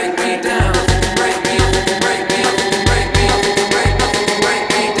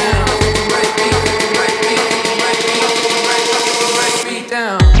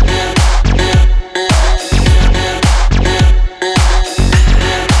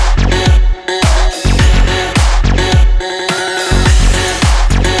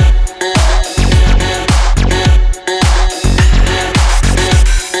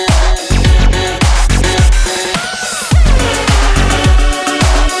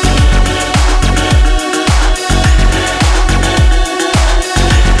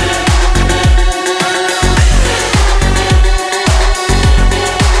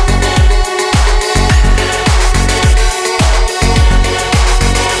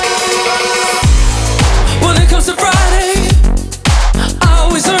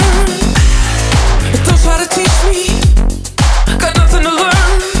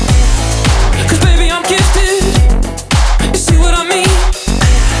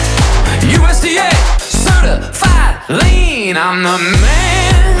I'm the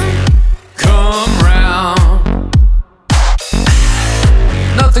man, come round.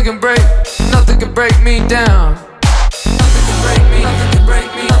 Nothing can break me down. Nothing can break me, nothing can break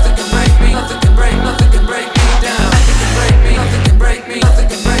me, nothing can break me, nothing can break me down. Nothing can break me, nothing can break me, nothing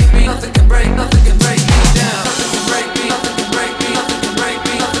can break me, nothing can break me down. Nothing can break me, nothing can break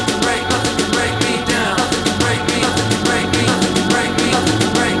me, nothing can break me, nothing can break me down. Nothing can break me, nothing can break me, nothing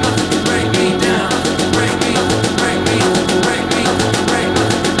can break me,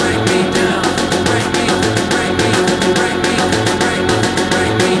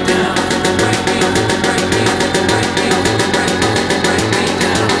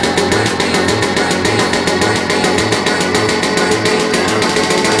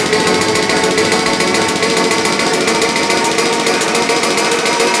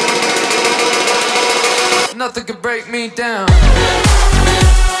 nothing can break me down. Nothing can break me, nothing can break me, nothing can break me, nothing can break me down. Nothing can break me,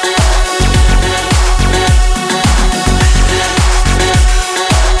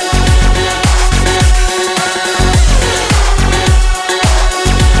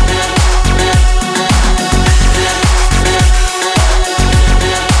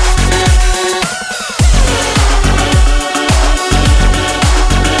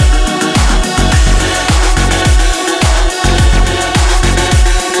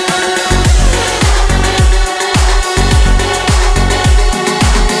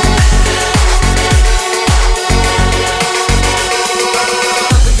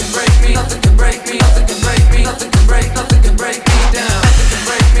 nothing can break me, nothing can break me, nothing can break me down.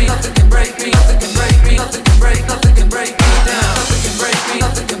 Nothing can break me,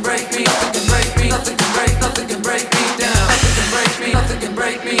 nothing can break me, nothing can break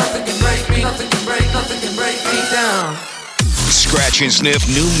me, nothing can break me down. Nothing can break me down. Scratch and Sniff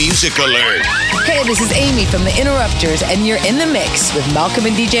new music alert. Hey, this is Amy from The Interrupters, and you're in the mix with Malcolm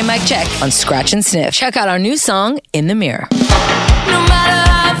and DJ Mike Check on Scratch and Sniff. Check out our new song, In the Mirror. No matter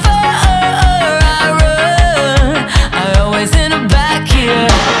how far I run, I always end up back here.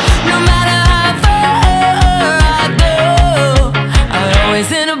 No matter how far I go, I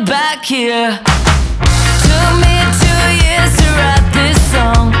always end up back here. Took me 2 years to write this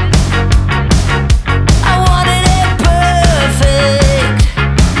song. I wanted it perfect,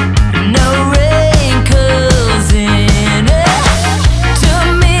 no wrinkles in it. Took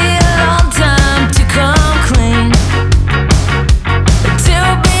me a long time to come clean.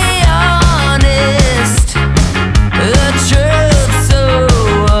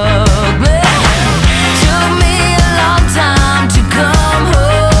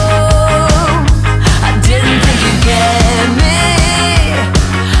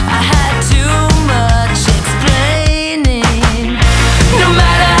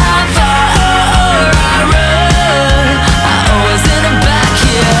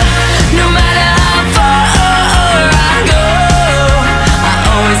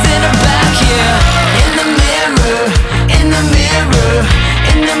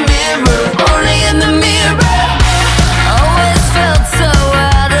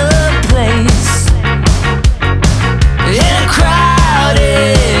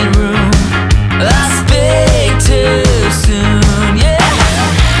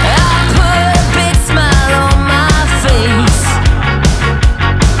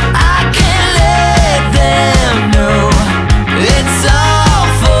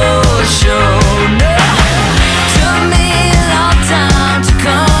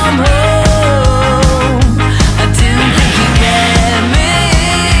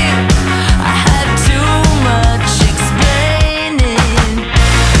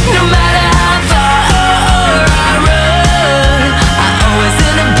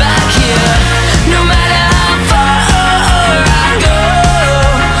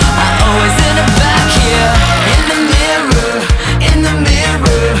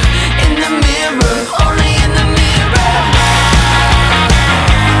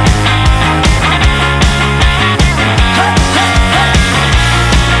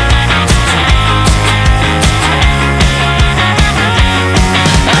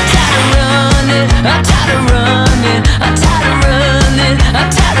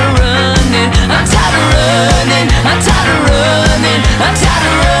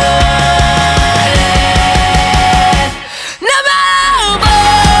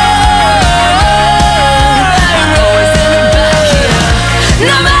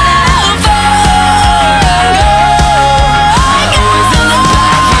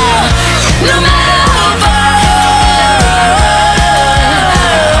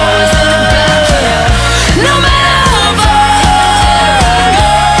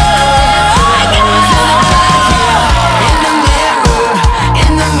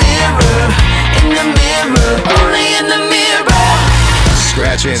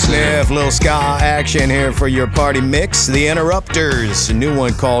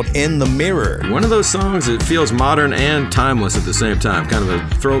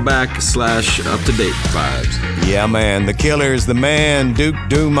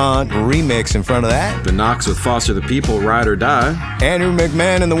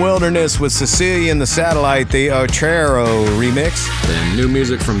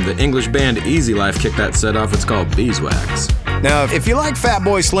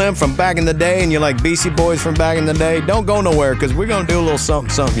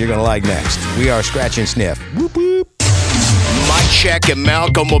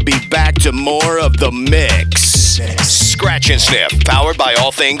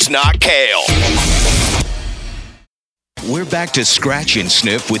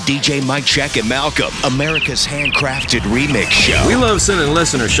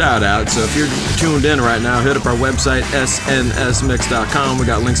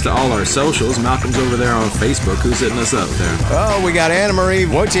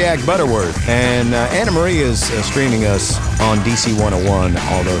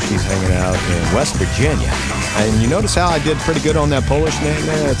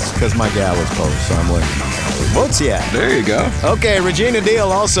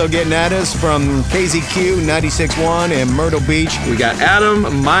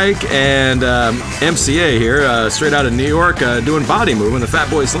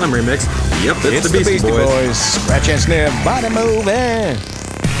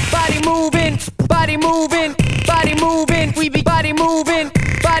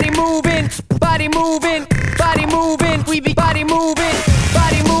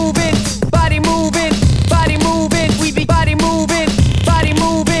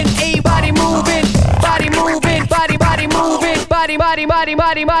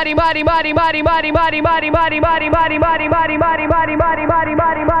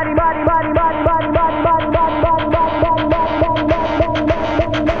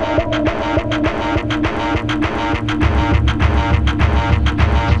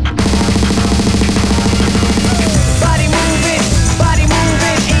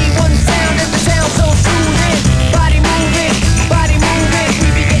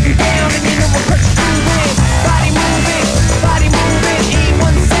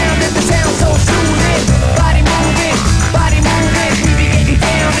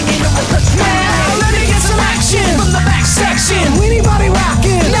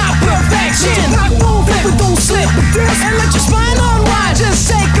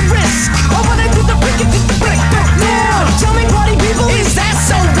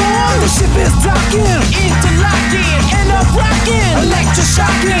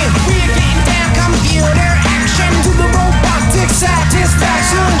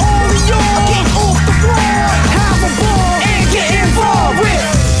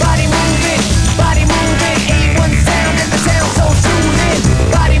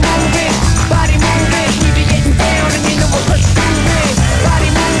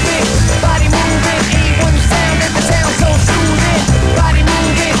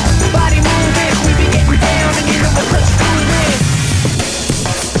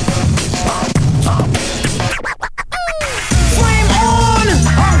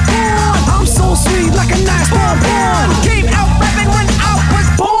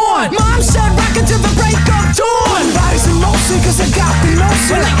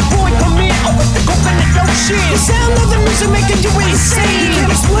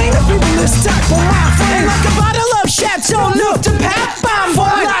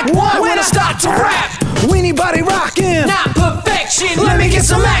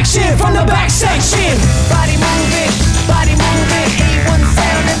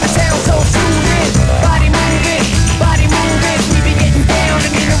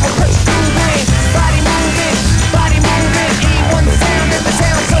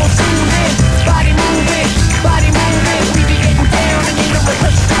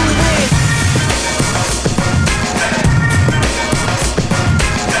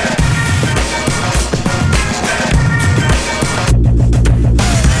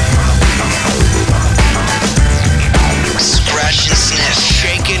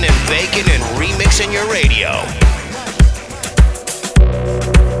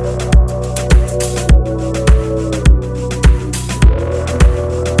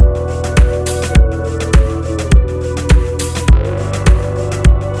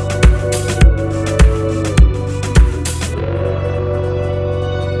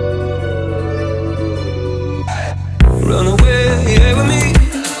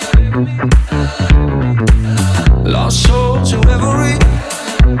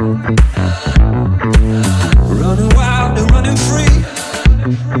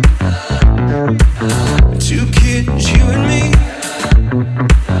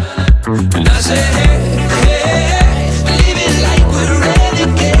 And I say, hey, hey, live it like we're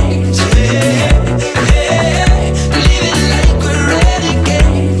renegades. Hey, hey, live it like we're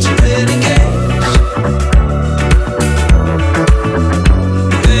renegades. Renegades.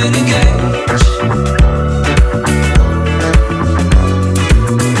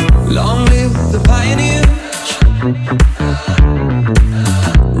 Long live the pioneers,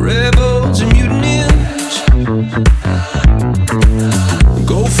 rebels and mutineers.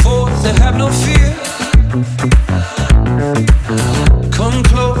 Go forth and have no fear. Come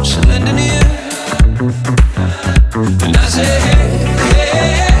close and lend an ear. And I say, hey,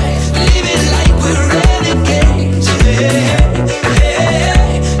 hey, live it like we're renegades. Hey, hey,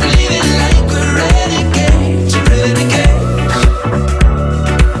 live it like we're renegades.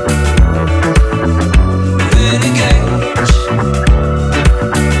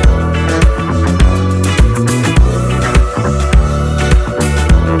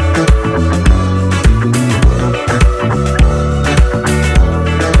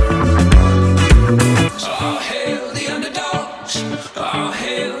 All hail the underdogs, all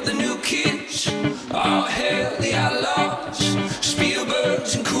hail the new kids, all hail the outlaws,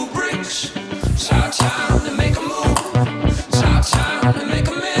 Spielbergs and Kubricks. It's our time to make a move, it's our time to make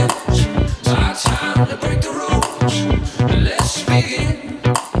amends, it's our time to break the rules. Let's begin.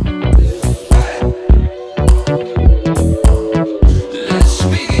 Let's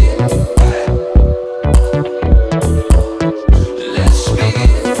begin. Let's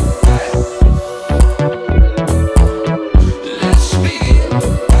begin. Let's begin.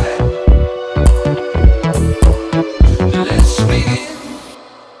 Let's begin.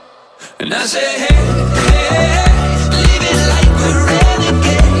 And I say, hey, hey, live it like we're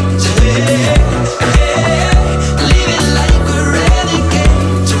renegades. Hey, hey, live it like we're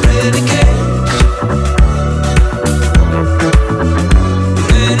renegades.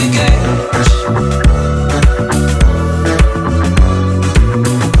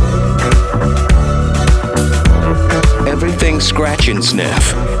 Everything Scratch and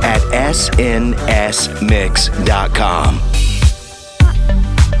Sniff at snsmix.com.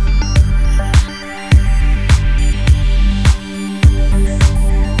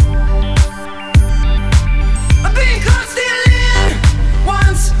 I've been caught stealing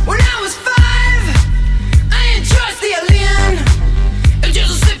once when I was 5. I ain't just stealing, it's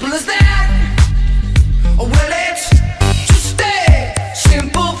just as simple as that. Oh, well, it's just a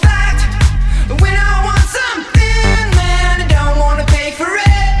simple fact. When I want something, man, I don't wanna pay for it.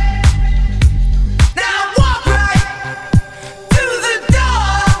 Now I walk right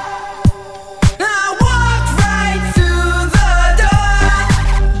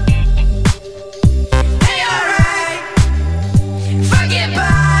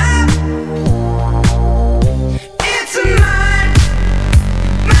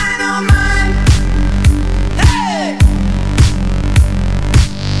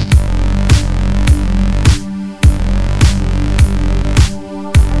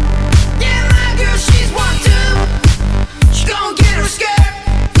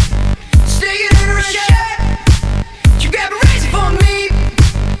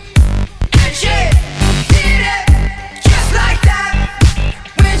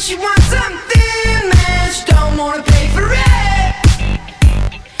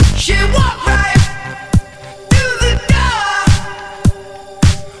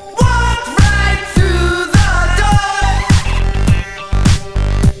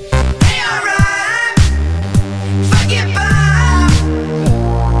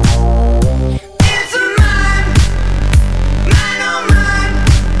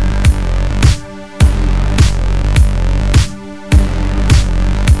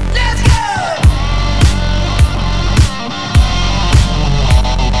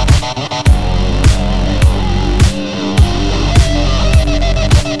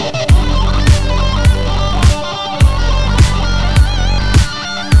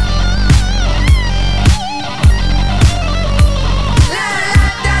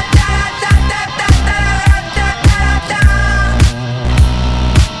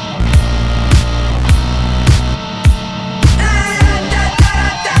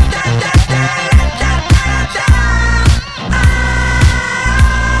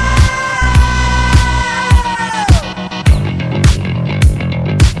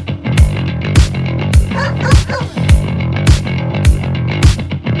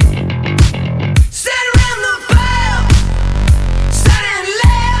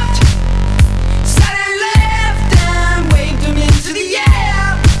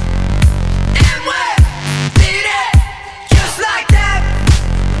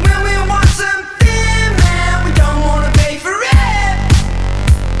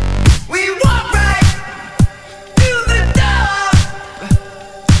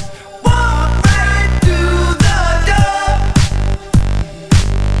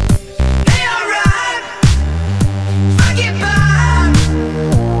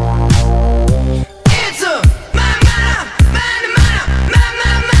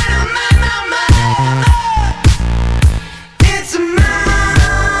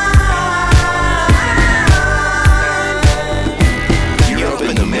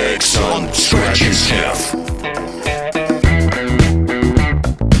Sniff.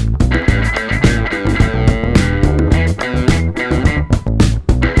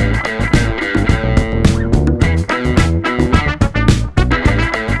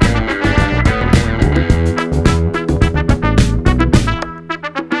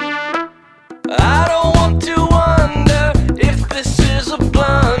 I don't want to wonder if this is a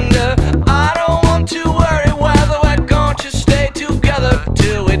blunder. I don't want to worry whether we're going to stay together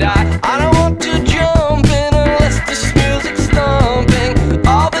till we die. I don't want to jump in unless this music's thumping.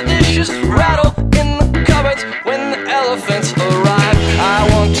 All the dishes rattle in the cupboards when the elephants arrive. I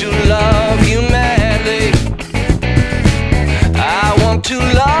want to love you madly. I want to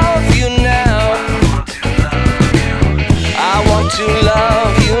love you now. I want to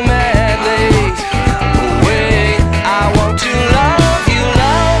love you madly. I want to love you,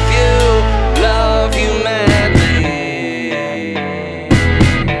 love you madly.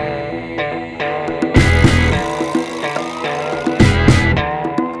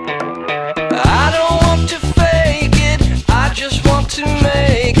 I don't want to fake it, I just want to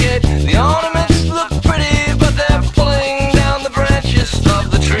make it. The ornaments look pretty, but they're pulling down the branches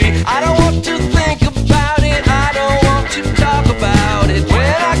of the tree. I don't want to think about it, I don't want to talk about it.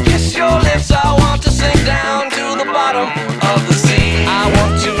 When I kiss your lips, I want to sink down to the bottom of the sea. I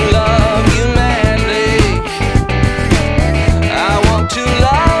want to love you madly. I want to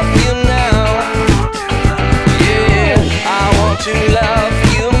love you now. Yeah, I want to love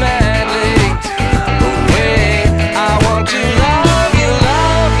you madly. I want to love you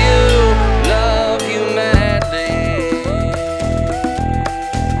madly.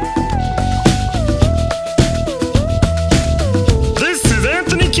 This is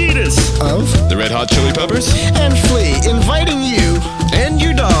Anthony Kiedis Of the Red Hot Chili Peppers and Flea inviting you and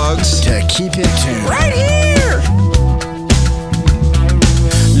your dogs to keep it tuned. Right here!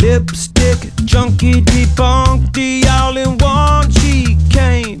 Lipstick, junkie, debunked, all in one. She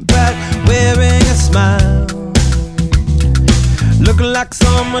came back wearing a smile, looking like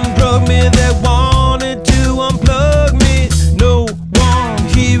someone drugged me that wanted to unplug me. No one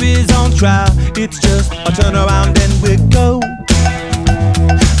here is on trial, it's just a turn around and we go.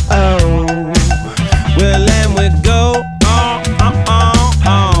 Oh, well, and we go on.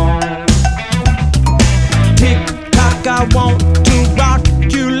 Tick tock, I want to rock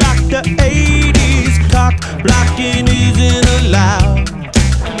you like the 80s. Cock blocking isn't allowed.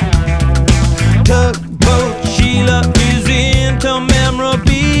 Tugboat Sheila is into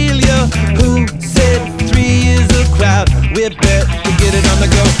memorabilia. Who said 3 is a crowd? We bet to get it on the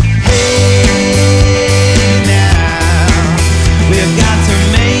go. Hey now, we've got to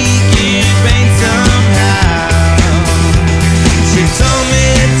make it rain somehow. She told me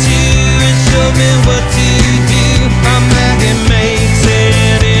to and showed me what to do. A magnet makes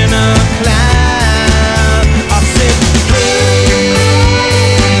it in a cloud. I said,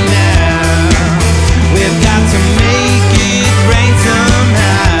 hey now, we've got to make it rain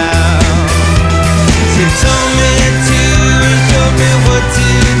somehow. She told me to and showed me what to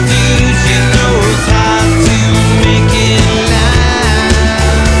do. She knows how to make it loud.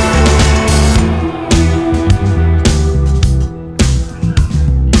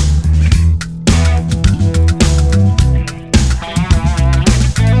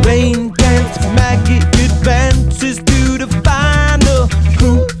 Rain dance, Maggie advances to the final.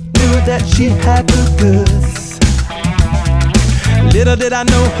 Who knew that she had the goods? Little did I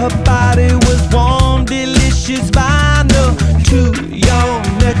know her body was warm, delicious vinyl. To your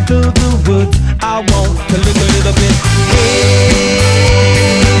neck of the woods, I want to look a little bit.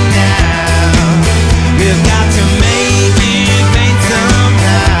 Hey now, we've got to make it rain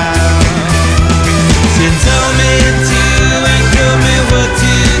somehow. She told me to and showed me what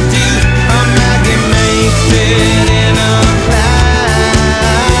to do. A magnet makes it in a cloud.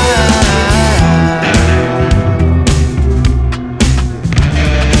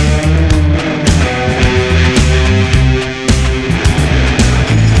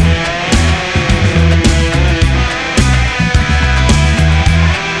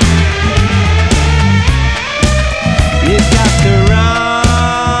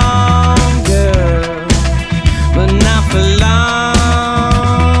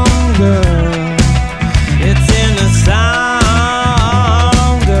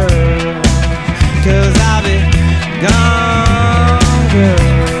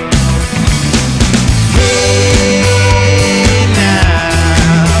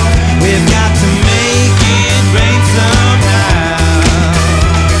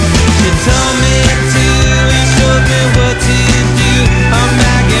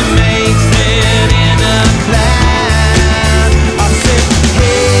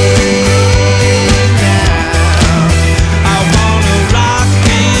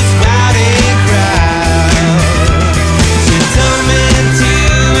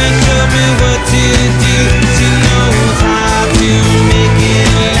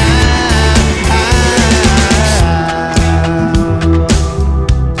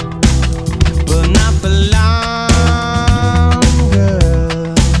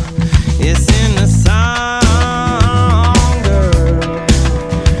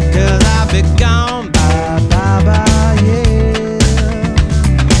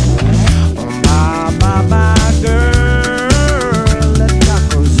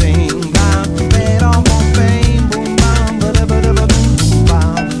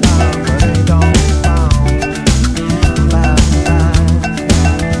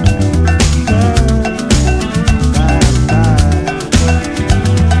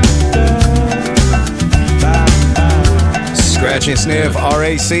 and Sniff,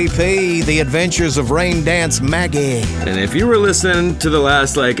 RACP, The Adventures of Rain Dance Maggie. And if you were listening to the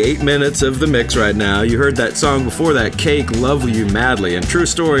last 8 minutes of the mix right now, you heard that song before that, Cake, Love You Madly. And true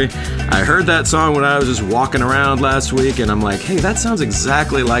story, I heard that song when I was just walking around last week, and I'm like, hey, that sounds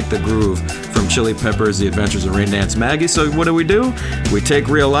exactly like the groove from Chili Peppers, The Adventures of Rain Dance Maggie. So what do? We take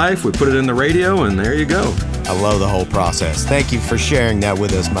real life, we put it in the radio, and there you go. I love the whole process. Thank you for sharing that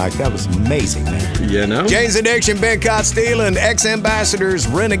with us, Mike. That was amazing, man. You know? Jane's Addiction, Ben Cott Stealing, Ex-Ambassadors,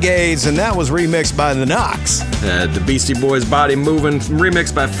 Renegades, and that was remixed by The Knox. The Beastie Boys' Body Movin',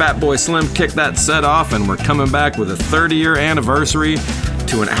 remixed by Fatboy Slim, kicked that set off, and we're coming back with a 30-year anniversary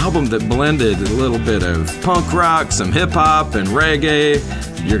to an album that blended a little bit of punk rock, some hip-hop, and reggae.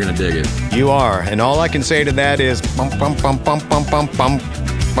 You're gonna dig it. You are, and all I can say to that is bum bum bum bum bum bum bum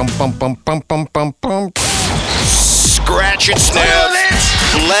bum bum bum bum bum bum bum. Scratch and Sniff.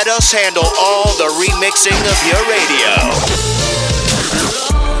 Let us handle all the remixing of your radio,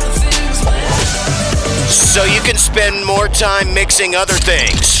 so you can spend more time mixing other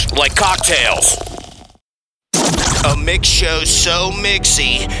things, like cocktails. A mix show so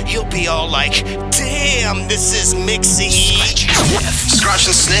mixy, you'll be all like, damn, this is mixy. Scratch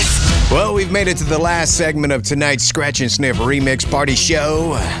and Sniff. Well, we've made it to the last segment of tonight's Scratch and Sniff Remix Party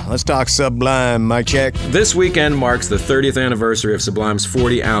Show. Let's talk Sublime. Mic check. This weekend marks the 30th anniversary of Sublime's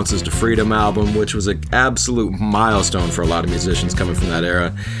 40 Ounces to Freedom album, which was an absolute milestone for a lot of musicians coming from that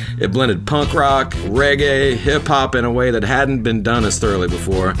era. It blended punk rock, reggae, hip-hop in a way that hadn't been done as thoroughly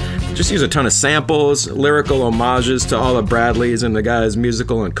before. Just used a ton of samples, lyrical homages to all of Bradley's and the guy's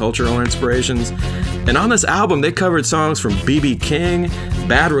musical and cultural inspirations. And on this album, they covered songs from B.B. King,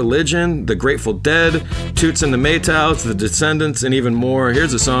 Bad Religion, The Grateful Dead, Toots and the Maytals, The Descendants, and even more.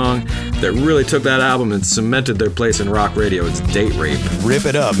 Here's a song that really took that album and cemented their place in rock radio. It's Date Rape. Rip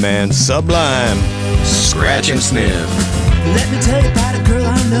it up, man. Sublime. Scratch and Sniff. Let me tell you about a girl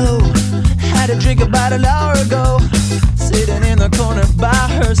I know. Had a drink about an hour ago. Sitting in the corner by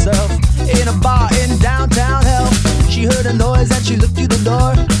herself in a bar in downtown hell. She heard a noise and she looked through the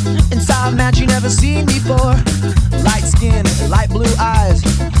door. Inside a man she never seen before. Light skin, light blue eyes,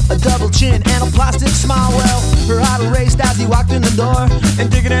 a double chin and a plastic smile. Well, her heart raced as he walked in the door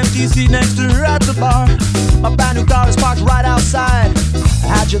and took an empty seat next to her at the bar. A brand new car is parked right outside.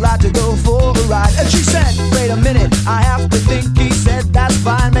 How'd you like to go for a ride? And she said, wait a minute, I have to think. He said, that's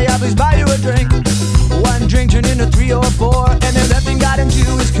fine, may I please buy you a drink? One drink turned into 3 or 4, and then that thing got into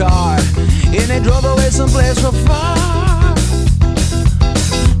his car, and they drove away someplace real far.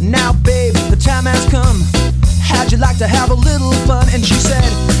 Now babe, the time has come. How'd you like to have a little fun? And she said,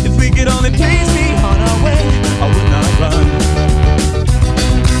 if we could only please be on our way, I would not run.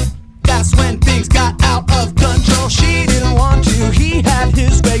 That's when things got out of control. She didn't want to, he had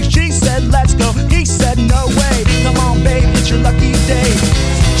his way. She said, let's go, he said, no way. Come on babe, it's your lucky day.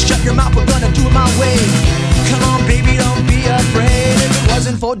 Shut your mouth, we're gonna do it my way. Come on baby, don't be afraid. If it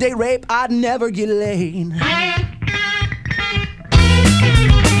wasn't for date rape, I'd never get laid.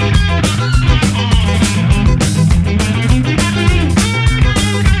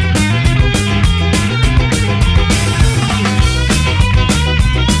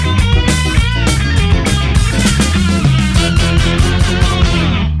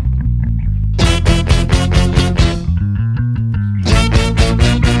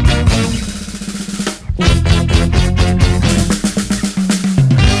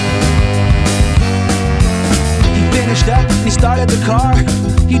 Started the car,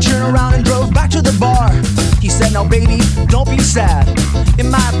 he turned around and drove back to the bar. He said, now baby, don't be sad. In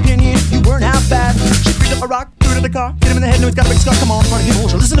my opinion, you weren't half bad. She picked up a rock, threw it in the car, hit him in the head, now he's got a big scar. Come on, party people,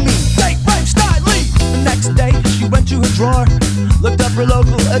 listen to me. Date rape, style, leave. The next day, she went to her drawer, looked up her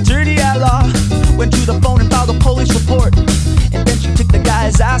local attorney at law, went to the phone and filed a police report, and then she took the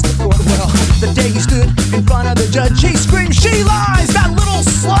guy's ass to court. Well, the day he stood in front of the judge, he screamed, she lies, that little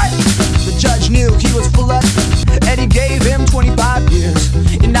slut. The judge knew he was full of, and he gave him 25 years,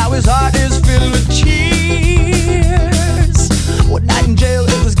 and now his heart is filled with tears. One night in jail,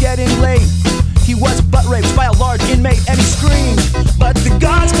 it was getting late. He was butt raped by a large inmate, and he screamed, but the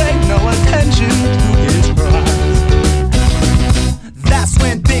guards paid no attention to his cries. That's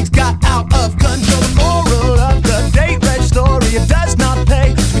when things got out of control. The moral of the date rape story, it does not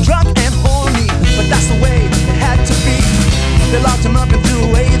pay to be drunk and horny, but that's the way it had to be. They locked him up and threw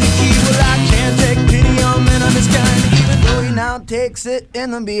away the key. Well, I can't take pity on men of this kind, even though he now takes it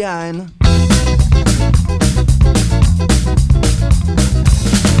in the behind.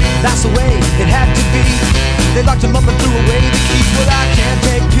 That's the way it had to be. They locked him up and threw away the key. Well, I can't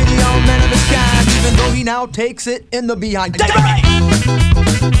take pity on men of this kind, even though he now takes it in the behind. Date rape!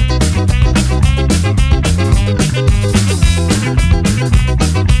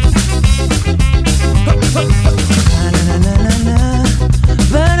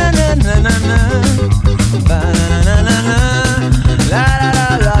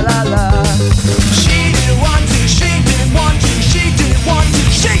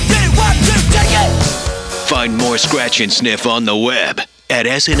 Find more Scratch and Sniff on the web at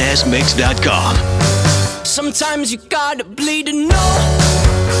snsmix.com. Sometimes you gotta bleed to know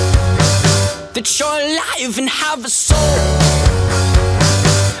that you're alive and have a soul.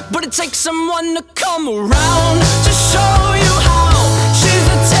 But it takes someone to come around to show you how. She's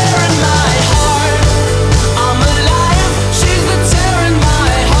the tear in my heart. I'm alive. She's the tear in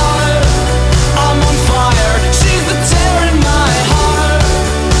my heart. I'm on fire. She's the tear in my heart.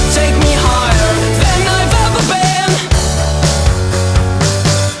 Take me higher than I've ever been.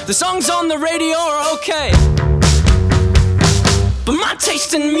 The songs on the radio are okay, but my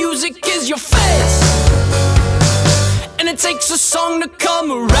taste in music is your face. And it takes a song to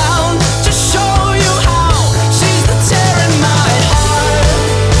come around to show you how. She's the tear in my heart.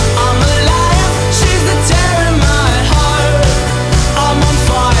 I'm alive. She's the tear in my heart. I'm on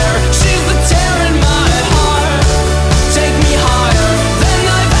fire. She's the tear in my heart. Take me higher than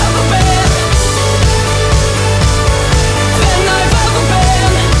I've ever been. Than I've ever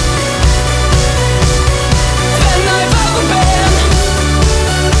been. Than I've ever been.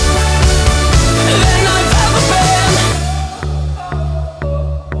 Than I've ever been.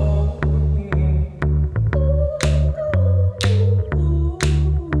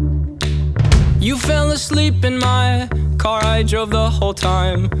 You fell asleep in my car, I drove the whole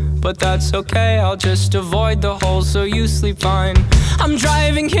time. But that's okay, I'll just avoid the hole so you sleep fine. I'm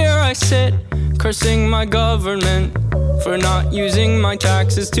driving, here I sit, cursing my government for not using my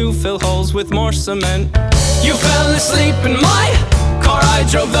taxes to fill holes with more cement. You fell asleep in my car, I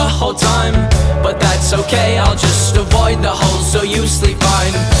drove the whole time. But that's okay, I'll just avoid the holes so you sleep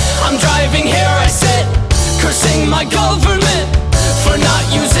fine. I'm driving, here I sit, cursing my government for not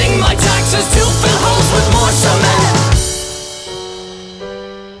using my taxes to fill holes with more cement.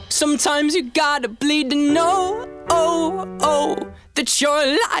 Sometimes you gotta bleed to know, that you're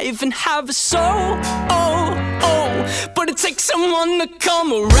alive and have a soul, but it takes someone to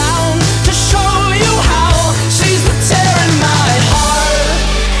come around to show you how. She's the tear in my heart.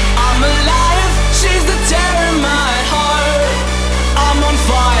 I'm alive. She's the tear in my heart. I'm on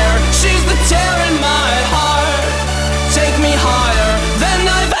fire. She's the tear in my heart. Take me higher than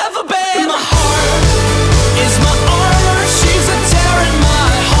I've ever been. My heart is my armor. She's a tear in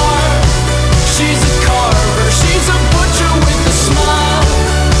my heart. She's a carver. She's a butcher with a smile.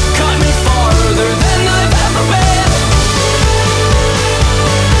 Cut me farther than I've ever been.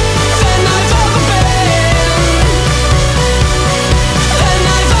 Than I've ever been. Than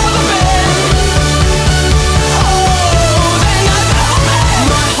I've ever been. Oh, than I've ever been.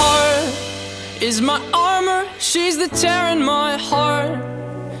 My heart is my armor. She's the tear in my heart.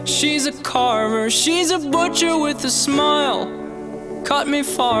 She's a carver. She's a butcher with a smile. Cut me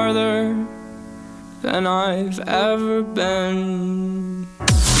farther than I've ever been.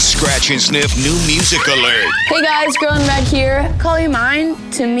 Scratch and Sniff new music alert. Hey guys, Girl in Red here. Call You Mine,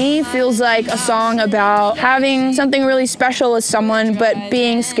 to me, feels like a song about having something really special with someone, but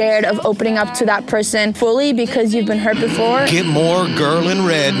being scared of opening up to that person fully because you've been hurt before. Get more Girl in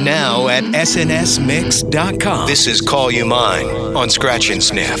Red now at snsmix.com. This is Call You Mine on Scratch and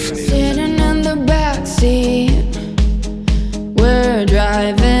Sniff. Sitting in the backseat, we're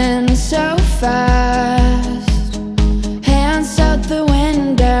driving so fast. Hands out the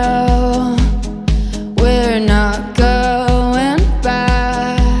window, we're not going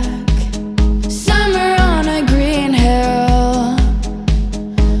back. Summer on a green hill,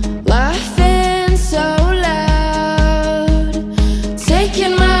 laughing so loud.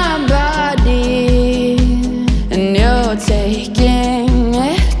 Taking my body, and you're taking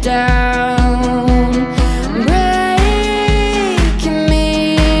it down. Breaking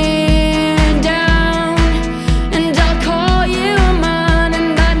me down.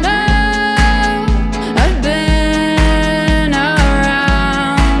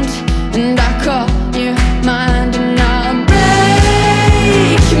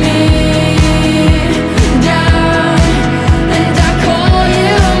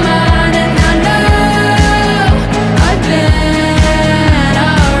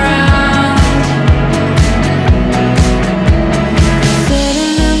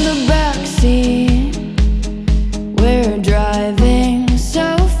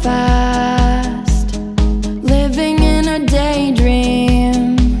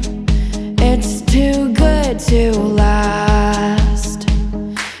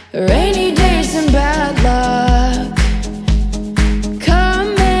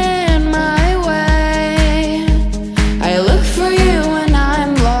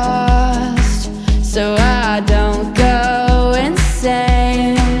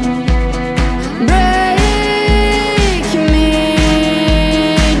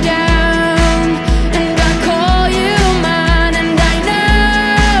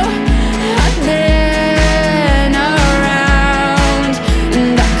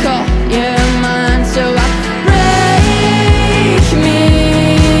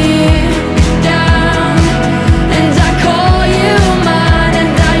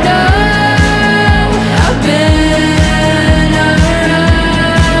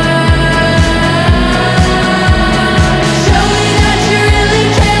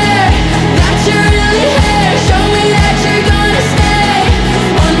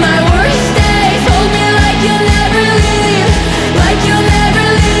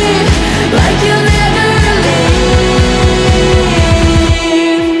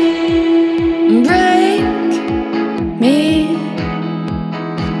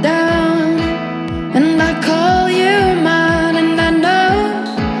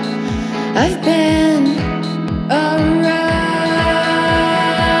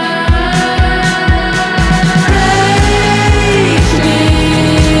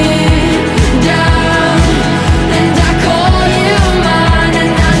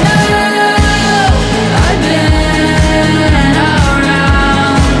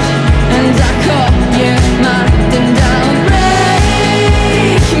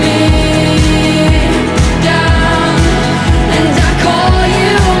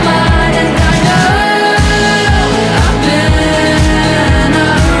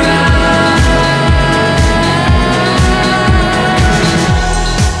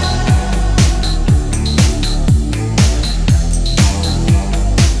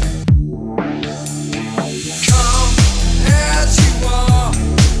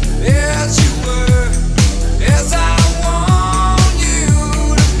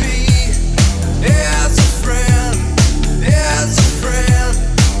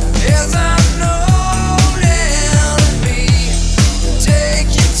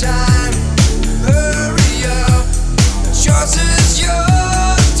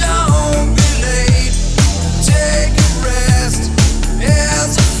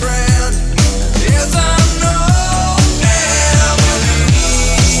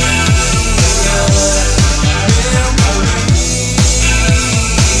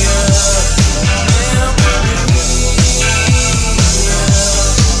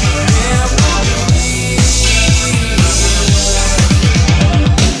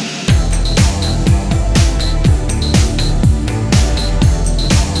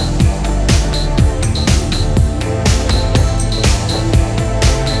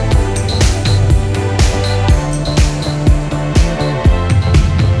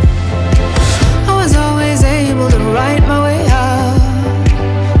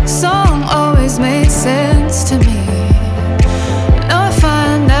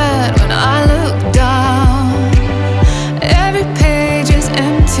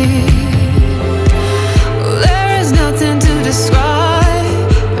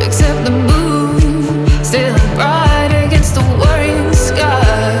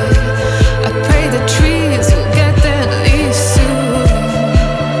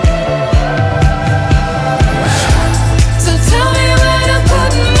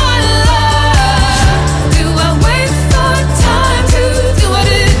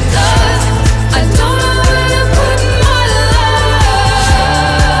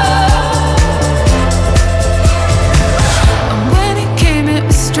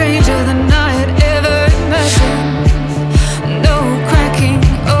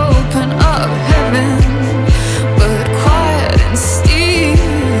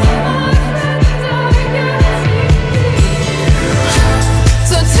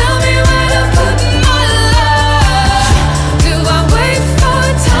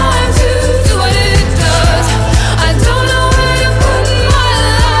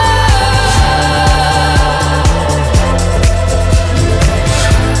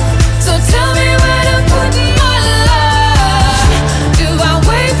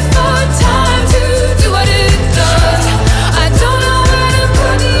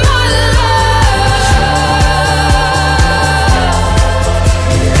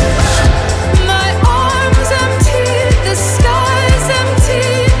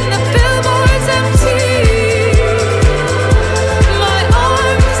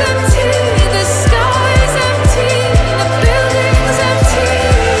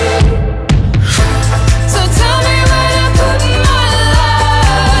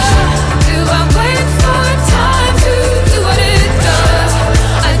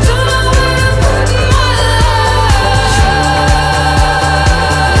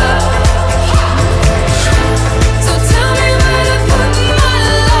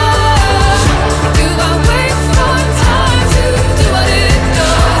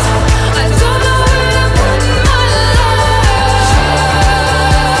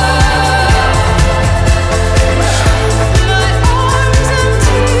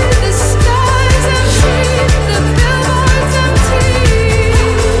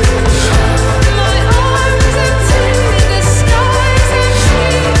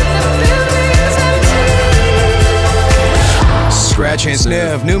 and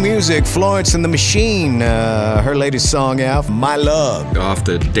Sniff. New music, Florence and the Machine. Her latest song out, My Love. Off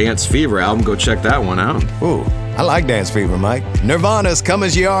the Dance Fever album, go check that one out. Ooh, I like Dance Fever, Mike. Nirvana's Come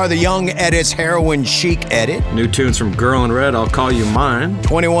As You Are, the Young Edits Heroin Chic edit. New tunes from Girl in Red, I'll Call You Mine.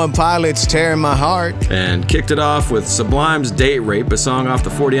 21 Pilots, Tearing My Heart. And kicked it off with Sublime's Date Rape, a song off the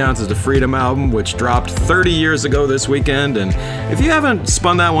 40 Ounces to Freedom album, which dropped 30 years ago this weekend. And if you haven't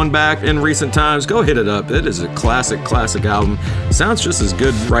spun that one back in recent times, go hit it up. It is a classic album. Sounds just as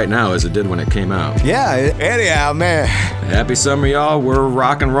good right now as it did when it came out. Yeah, anyhow, man. Happy summer, y'all. We're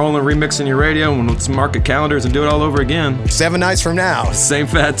rock and rolling, remixing your radio, and let's mark the calendars and do it all over again. 7 nights from now. Same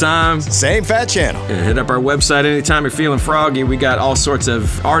fat time. Same fat channel. And hit up our website anytime you're feeling froggy. We got all sorts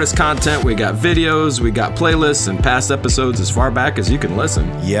of artist content. We got videos. We got playlists and past episodes as far back as you can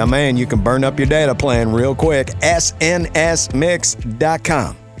listen. Yeah, man. You can burn up your data plan real quick.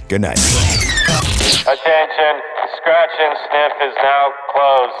 SNSmix.com. Good night. Attention. Scratch and Sniff is now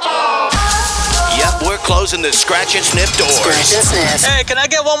closed. Yep, we're closing the Scratch and Sniff doors. Scratch and Sniff. Hey, can I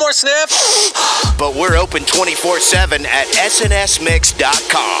get one more sniff? But we're open 24/7 at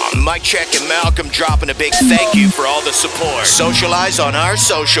snsmix.com. Mike Check and Malcolm dropping a big thank you for all the support. Socialize on our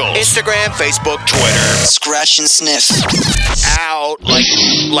socials. Instagram, Facebook, Twitter. Scratch and Sniff. Out.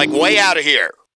 Like way out of here.